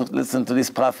 Listen to this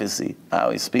prophecy, how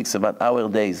he speaks about our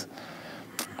days.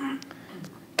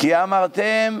 כי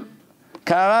אמרתם,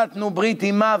 קראתנו ברית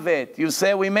עם מוות. You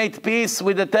say we made peace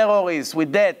with the terrorists,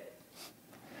 with death.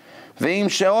 ועם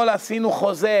שאול עשינו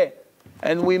חוזה.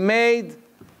 And we made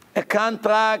a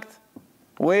contract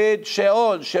with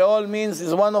Sheol. Sheol means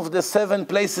is one of the 7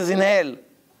 places in hell.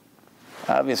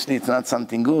 Obviously it's not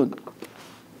something good.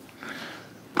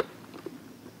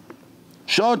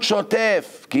 שוד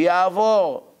שוטף, כי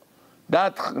יעבור.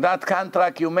 That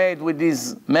contract you made with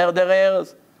these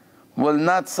murderers will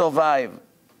not survive.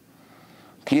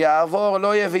 כי יעבור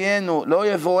לא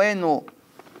יבואנו,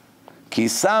 כי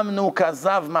שמנו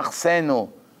כזב מחסנו.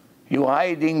 You're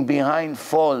hiding behind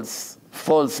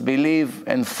false belief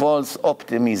and false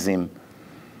optimism.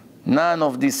 None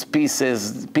of these peace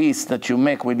that you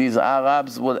make with these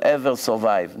Arabs will ever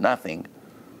survive. Nothing.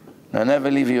 They'll never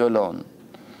leave you alone.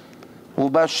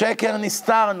 ובשקר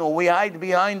נסתרנו, we hide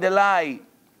behind the lie,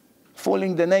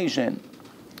 fooling the nation.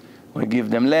 We give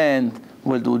them land,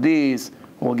 we'll do this,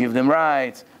 we'll give them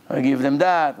rights, we'll give them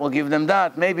that, we'll give them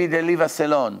that. Maybe they leave us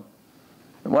alone.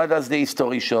 What does the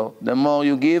history show? The more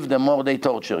you give, the more they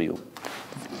torture you.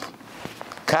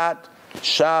 Cut,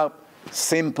 sharp,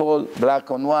 simple, black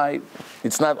and white.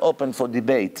 It's not open for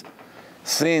debate.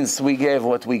 Since we gave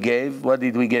what we gave, what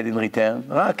did we get in return?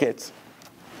 Rockets.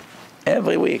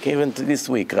 Every week, even this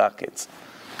week, rockets.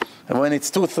 And when it's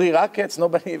 2-3 rockets,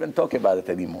 nobody even talk about it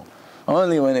anymore.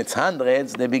 Only when it's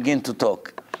hundreds, they begin to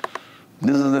talk.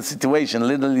 This is the situation.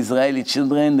 Little Israeli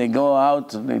children, they go out,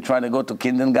 they try to go to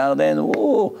kindergarten,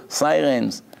 ooh,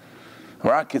 sirens,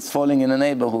 rockets falling in the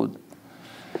neighborhood.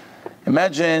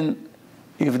 Imagine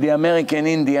if the American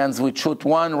Indians would shoot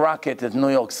 1 rocket at New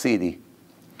York City.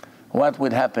 What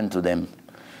would happen to them?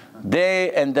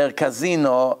 They and their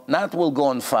casino not will go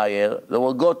on fire, they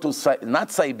will go to, not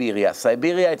Siberia.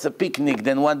 Siberia, it's a picnic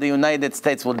than what the United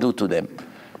States will do to them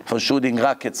for shooting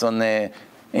rockets on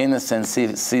innocent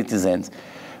citizens.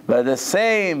 But the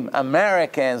same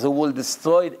Americans who will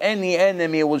destroy any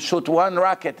enemy will shoot 1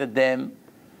 rocket at them,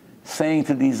 saying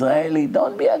to the Israeli,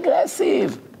 don't be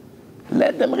aggressive.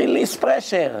 Let them release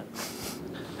pressure.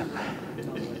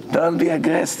 Don't be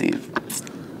aggressive.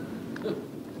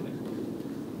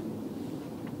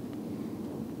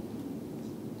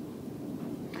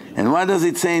 And what does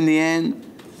it say in the end?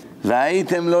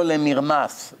 והייתם לו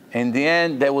למרמס. In the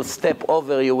end, they will step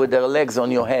over you with their legs on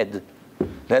your head.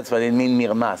 That's what it means,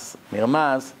 mirmas.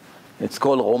 Mirmas, it's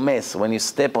called romes. When you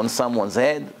step on someone's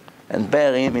head and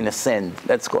bury him in the sand,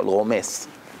 that's called romes.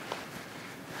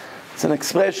 It's an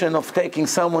expression of taking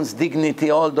someone's dignity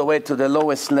all the way to the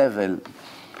lowest level.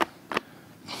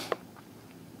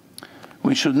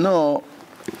 We should know,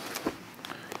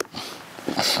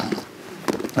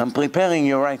 I'm preparing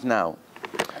you right now.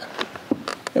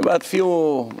 About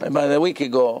a week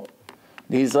ago,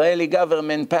 the Israeli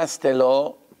government passed a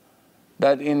law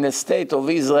that in the state of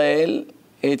Israel,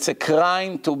 it's a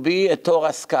crime to be a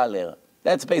Torah scholar.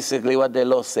 That's basically what the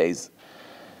law says.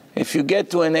 If you get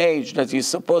to an age that you're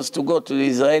supposed to go to the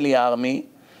Israeli army,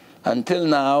 until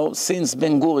now, since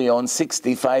Ben Gurion,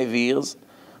 65 years,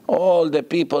 all the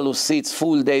people who sit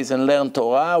full days and learn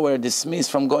Torah were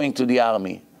dismissed from going to the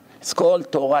army. It's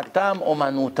called Toratam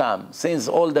Omanutam. Since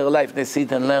all their life they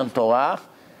sit and learn Torah,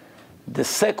 the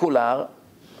secular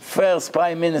first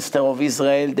Prime Minister of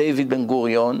Israel, David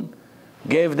Ben-Gurion,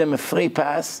 gave them a free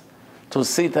pass to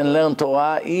sit and learn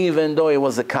Torah, even though he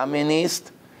was a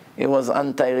communist, he was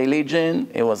anti-religion,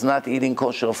 he was not eating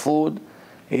kosher food.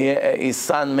 His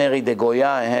son married a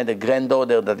Goya and had a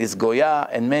granddaughter that is Goya,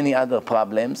 and many other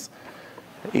problems.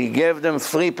 He gave them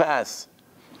free pass.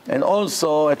 And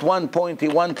also, at one point, he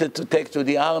wanted to take to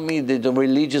the army the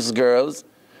religious girls,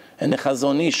 and the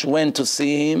Chazon Ish went to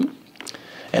see him.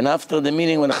 And after the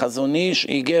meeting with the Chazon Ish,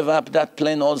 he gave up that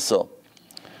plan also.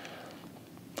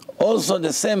 Also,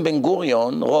 the same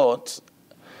Ben-Gurion wrote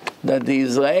that the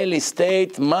Israeli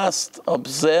state must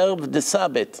observe the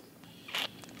Sabbath,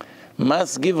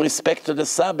 must give respect to the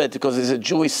Sabbath, because it's a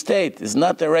Jewish state. It's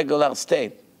not a regular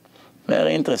state.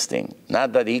 Very interesting.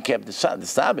 Not that he kept the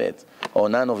Sabbath, or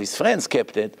none of his friends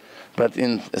kept it, but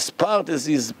as part of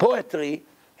his poetry,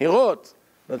 he wrote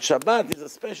that Shabbat is a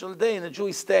special day in a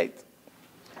Jewish state.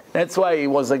 That's why he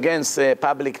was against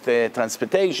public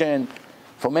transportation.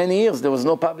 For many years, there was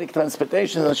no public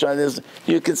transportation on Shabbat.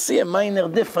 You can see a minor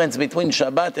difference between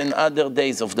Shabbat and other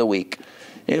days of the week.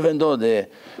 Even though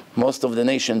most of the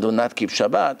nation do not keep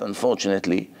Shabbat,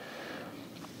 unfortunately.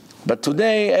 But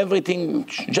today, everything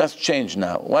just changed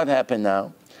now. What happened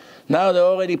now? Now they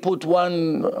already put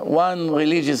one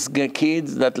religious kid,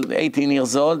 that 18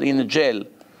 years old, in jail.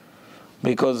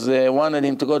 Because they wanted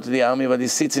him to go to the army, but he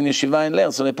sits in yeshiva and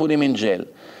learns, so they put him in jail.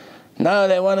 Now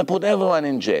they want to put everyone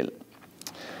in jail.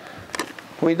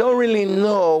 We don't really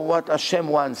know what Hashem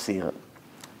wants here.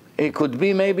 It could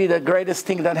be maybe the greatest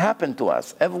thing that happened to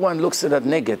us. Everyone looks at it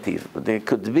negative. But it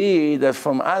could be that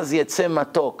from Az Yetzeh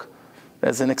Matok.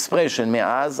 There's an expression,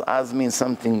 Az means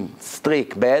something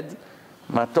strict, bad.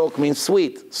 Matok means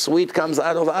sweet. Sweet comes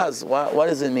out of Az. What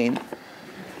does it mean?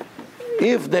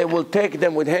 If they will take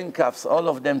them with handcuffs, all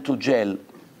of them to jail,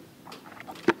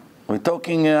 we're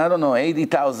talking, I don't know,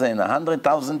 80,000,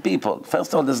 100,000 people.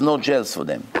 First of all, there's no jails for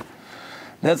them.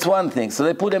 That's one thing. So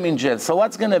they put them in jail. So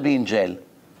what's going to be in jail?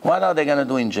 What are they going to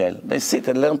do in jail? They sit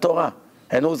and learn Torah.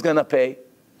 And who's going to pay?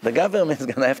 The government is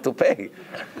going to have to pay.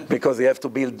 Because you have to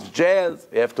build jails,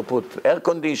 you have to put air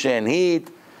condition, heat,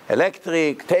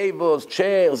 electric, tables,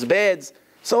 chairs, beds.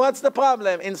 So what's the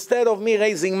problem? Instead of me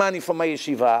raising money for my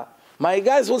yeshiva, my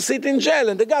guys will sit in jail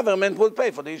and the government will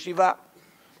pay for the yeshiva.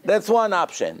 That's one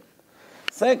option.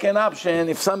 Second option,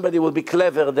 if somebody will be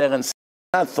clever there and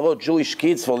not throw Jewish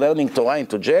kids for learning Torah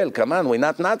into jail. Come on, we're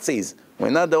not Nazis. We're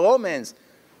not the Romans.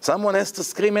 Someone has to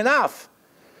scream enough.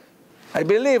 I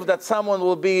believe that someone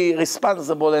will be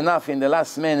responsible enough in the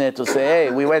last minute to say,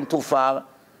 hey, we went too far.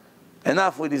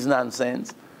 Enough with this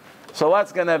nonsense. So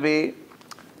what's going to be?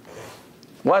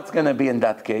 What's going to be in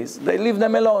that case? They leave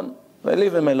them alone. They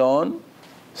leave them alone.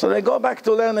 So they go back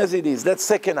to learn as it is. That's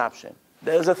second option.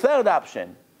 There's a third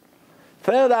option.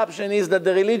 Third option is that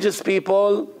the religious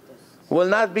people will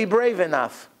not be brave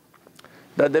enough.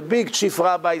 That the big chief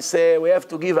rabbis say, we have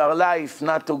to give our life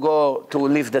not to go to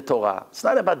live the Torah. It's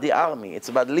not about the army, it's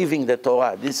about living the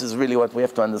Torah. This is really what we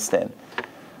have to understand.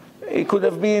 It could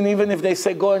have been, even if they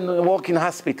say, go and work in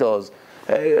hospitals,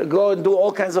 go and do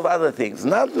all kinds of other things.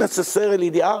 Not necessarily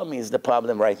the army is the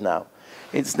problem right now.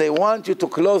 It's they want you to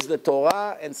close the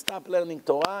Torah and stop learning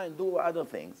Torah and do other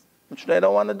things, which they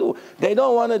don't want to do. They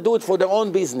don't want to do it for their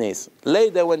own business.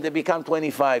 Later, when they become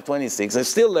 25, 26, they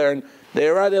still learn. They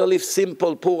rather live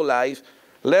simple, poor life,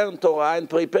 learn Torah, and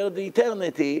prepare the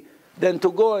eternity than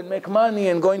to go and make money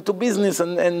and go into business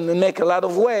and make a lot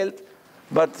of wealth,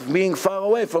 but being far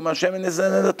away from Hashem and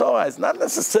the Torah. It's not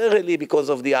necessarily because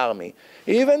of the army.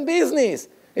 Even business.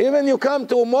 Even you come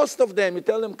to most of them, you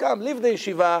tell them, come, leave the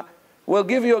yeshiva, we'll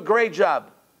give you a great job.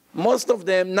 Most of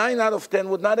them, 9 out of 10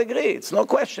 would not agree. It's no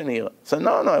question here. So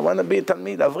no, I want to be a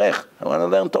Talmid Avrech. I want to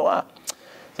learn Torah.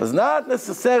 So it's not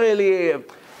necessarily,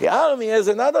 the army has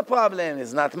another problem.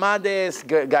 It's not modest,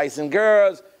 guys and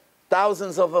girls,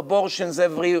 thousands of abortions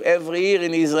every year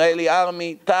in the Israeli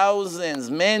army.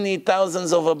 Thousands, many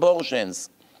thousands of abortions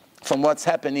from what's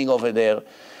happening over there.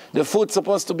 The food's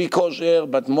supposed to be kosher,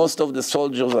 but most of the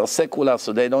soldiers are secular,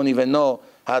 so they don't even know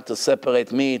how to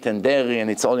separate meat and dairy, and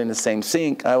it's all in the same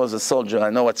sink. I was a soldier,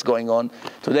 I know what's going on.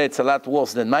 Today it's a lot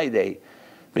worse than my day,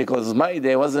 because my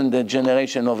day wasn't the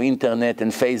generation of internet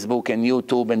and Facebook and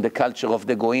YouTube and the culture of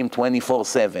the goyim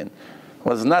 24/7. It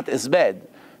was not as bad.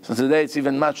 So today it's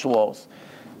even much worse.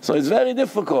 So it's very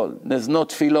difficult. There's no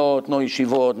tefillot, no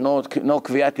yeshivot, no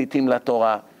kviyat itim la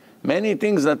Torah. Many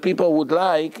things that people would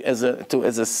like as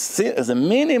a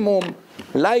minimum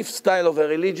lifestyle of a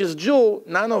religious Jew,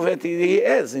 none of it he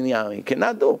has in the army.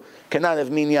 Cannot do. Cannot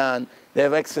have minyan. They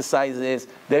have exercises.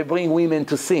 They bring women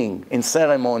to sing in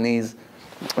ceremonies,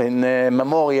 in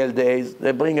memorial days.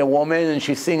 They bring a woman and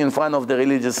she sings in front of the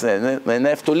religious and they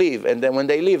have to leave. And then when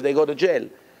they leave, they go to jail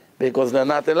because they're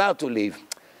not allowed to leave.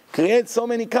 Creates so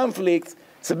many conflicts.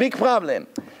 It's a big problem.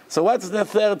 So what's the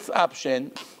third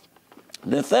option?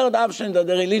 The third option that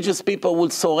the religious people will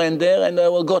surrender and they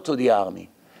will go to the army.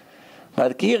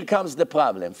 But here comes the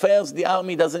problem. First, the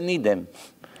army doesn't need them.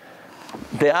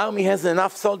 The army has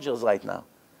enough soldiers right now.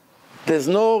 There's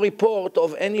no report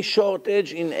of any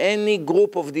shortage in any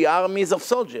group of the armies of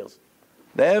soldiers.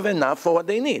 They have enough for what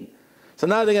they need. So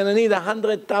now they're going to need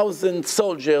 100,000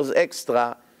 soldiers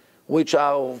extra, which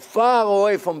are far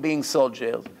away from being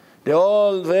soldiers. They're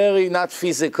all very not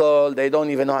physical. They don't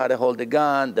even know how to hold a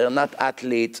gun. They're not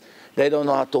athletes. They don't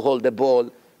know how to hold a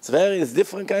ball. It's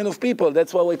different kind of people.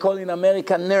 That's why we call in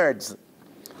America nerds.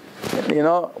 You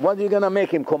know, what are you going to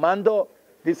make him? Commando?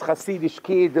 This Hasidic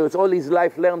kid who's all his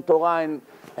life learned Torah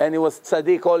and he was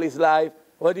tzaddik all his life.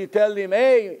 What do you tell him?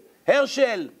 Hey,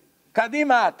 Herschel,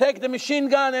 Kadima, take the machine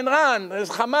gun and run.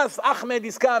 There's Hamas, Ahmed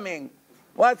is coming.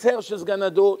 What's Herschel's going to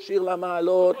do? Shir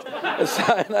Lama'alot,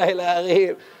 Sinai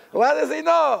La'arib. What does he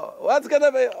know? What's going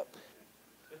to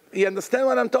be? You understand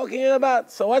what I'm talking about?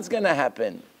 So what's going to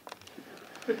happen?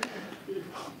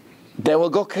 They will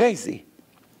go crazy.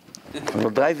 It will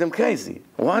drive them crazy.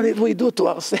 What did we do to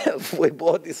ourselves? We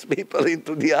brought these people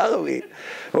into the army.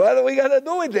 What are we going to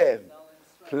do with them?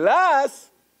 Plus,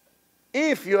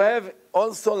 if you have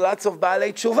also lots of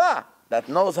Baalei Tshuva that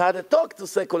knows how to talk to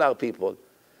secular people,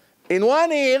 in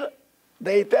 1 year,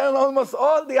 they turn almost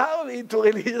all the army into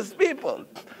religious people.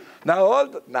 Now,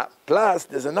 plus,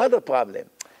 there's another problem.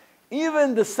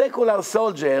 Even the secular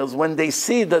soldiers, when they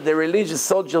see that the religious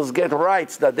soldiers get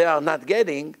rights that they are not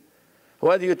getting,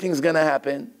 what do you think is going to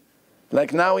happen?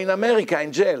 Like now in America,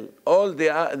 in jail, all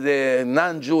the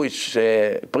non-Jewish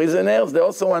prisoners, they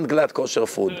also want glad kosher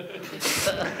food.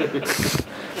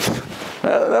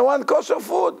 They want kosher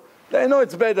food. They know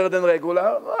it's better than regular.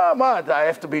 Oh, what, I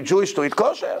have to be Jewish to eat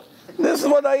kosher? This is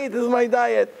what I eat, this is my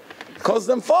diet. It costs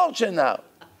them fortune now.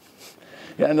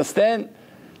 You understand?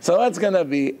 So what's going to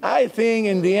be? I think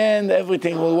in the end,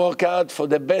 everything will work out for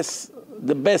the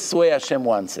best way Hashem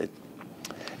wants it.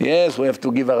 Yes, we have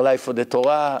to give our life for the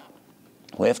Torah.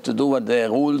 We have to do what the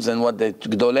rules and what the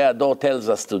Gdolei Ador tells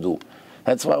us to do.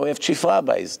 That's why we have chief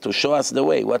rabbis, to show us the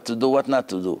way, what to do, what not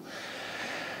to do.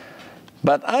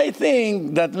 But I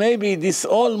think that maybe this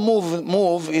whole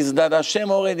move is that Hashem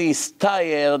already is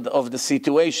tired of the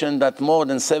situation that more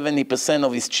than 70%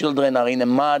 of his children are in the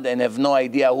mud and have no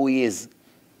idea who he is.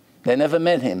 They never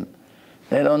met him.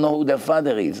 They don't know who their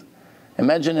father is.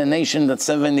 Imagine a nation that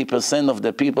 70% of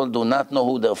the people do not know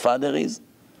who their father is.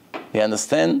 You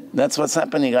understand? That's what's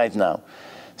happening right now.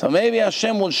 So maybe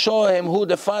Hashem will show him who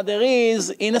the father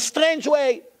is in a strange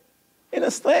way. In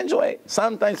a strange way.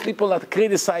 Sometimes people that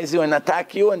criticize you and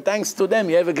attack you, and thanks to them,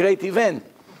 you have a great event.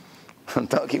 I'm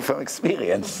talking from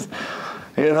experience.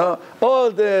 You know,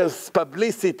 all this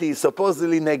publicity is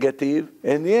supposedly negative.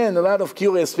 In the end, a lot of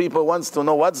curious people wants to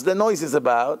know what's the noise is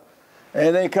about,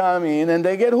 and they come in and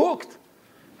they get hooked.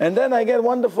 And then I get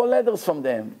wonderful letters from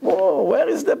them. Oh, where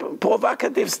is the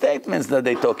provocative statements that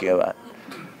they're talking about?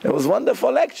 There was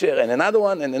wonderful lecture, and another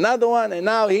one, and another one, and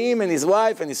now him and his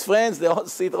wife and his friends, they all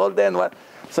sit all day and what.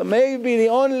 So maybe the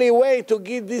only way to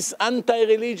get this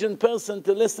anti-religion person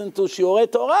to listen to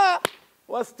Shiurei Torah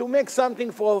was to make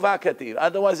something provocative.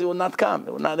 Otherwise, he would not come,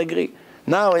 he would not agree.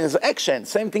 Now, in action,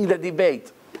 same thing, the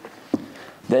debate.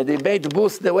 The debate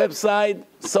boosts the website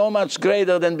so much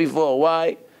greater than before.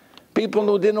 Why? People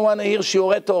who didn't want to hear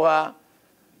Shiurei Torah,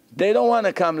 they don't want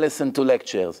to come listen to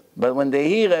lectures. But when they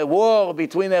hear a war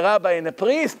between a rabbi and a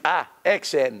priest,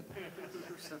 action.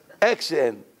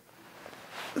 Action.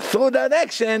 Through that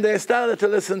action, they started to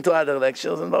listen to other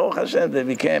lectures, and Baruch Hashem, they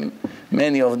became,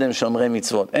 many of them, Shomrei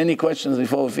Mitzvot. Any questions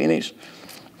before we finish?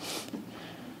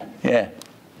 Yeah.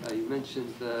 You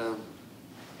mentioned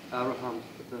Abraham,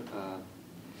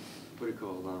 what do you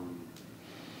call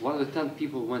one of the 10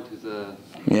 people went to the...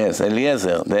 Yes,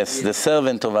 Eliezer, the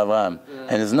servant of Abraham,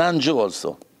 and he's non-Jew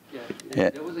also.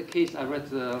 Yeah. There was a case I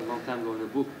read a long time ago in a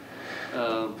book.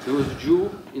 There was a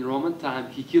Jew in Roman time,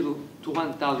 he killed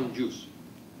 200,000 Jews.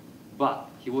 But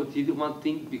he did one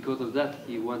thing, because of that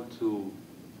he went to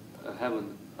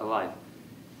heaven alive.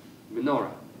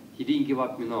 Menorah. He didn't give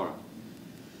up menorah.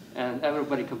 And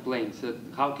everybody complained, said,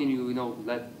 how can you,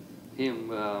 let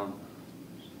him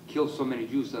kill so many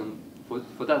Jews, and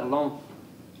for that alone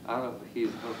He's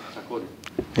according.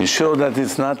 You sure that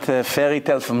it's not a fairy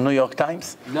tale from New York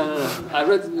Times? No. I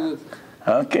read.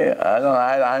 Okay,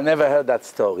 I never heard that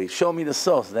story. Show me the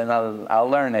source, then I'll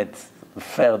learn it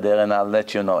further and I'll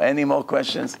let you know. Any more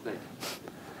questions?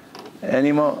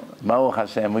 Any more? Baruch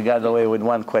Hashem, we got away with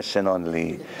one question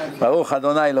only. Baruch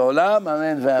Adonai Leolam,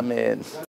 Amen ve'Amen.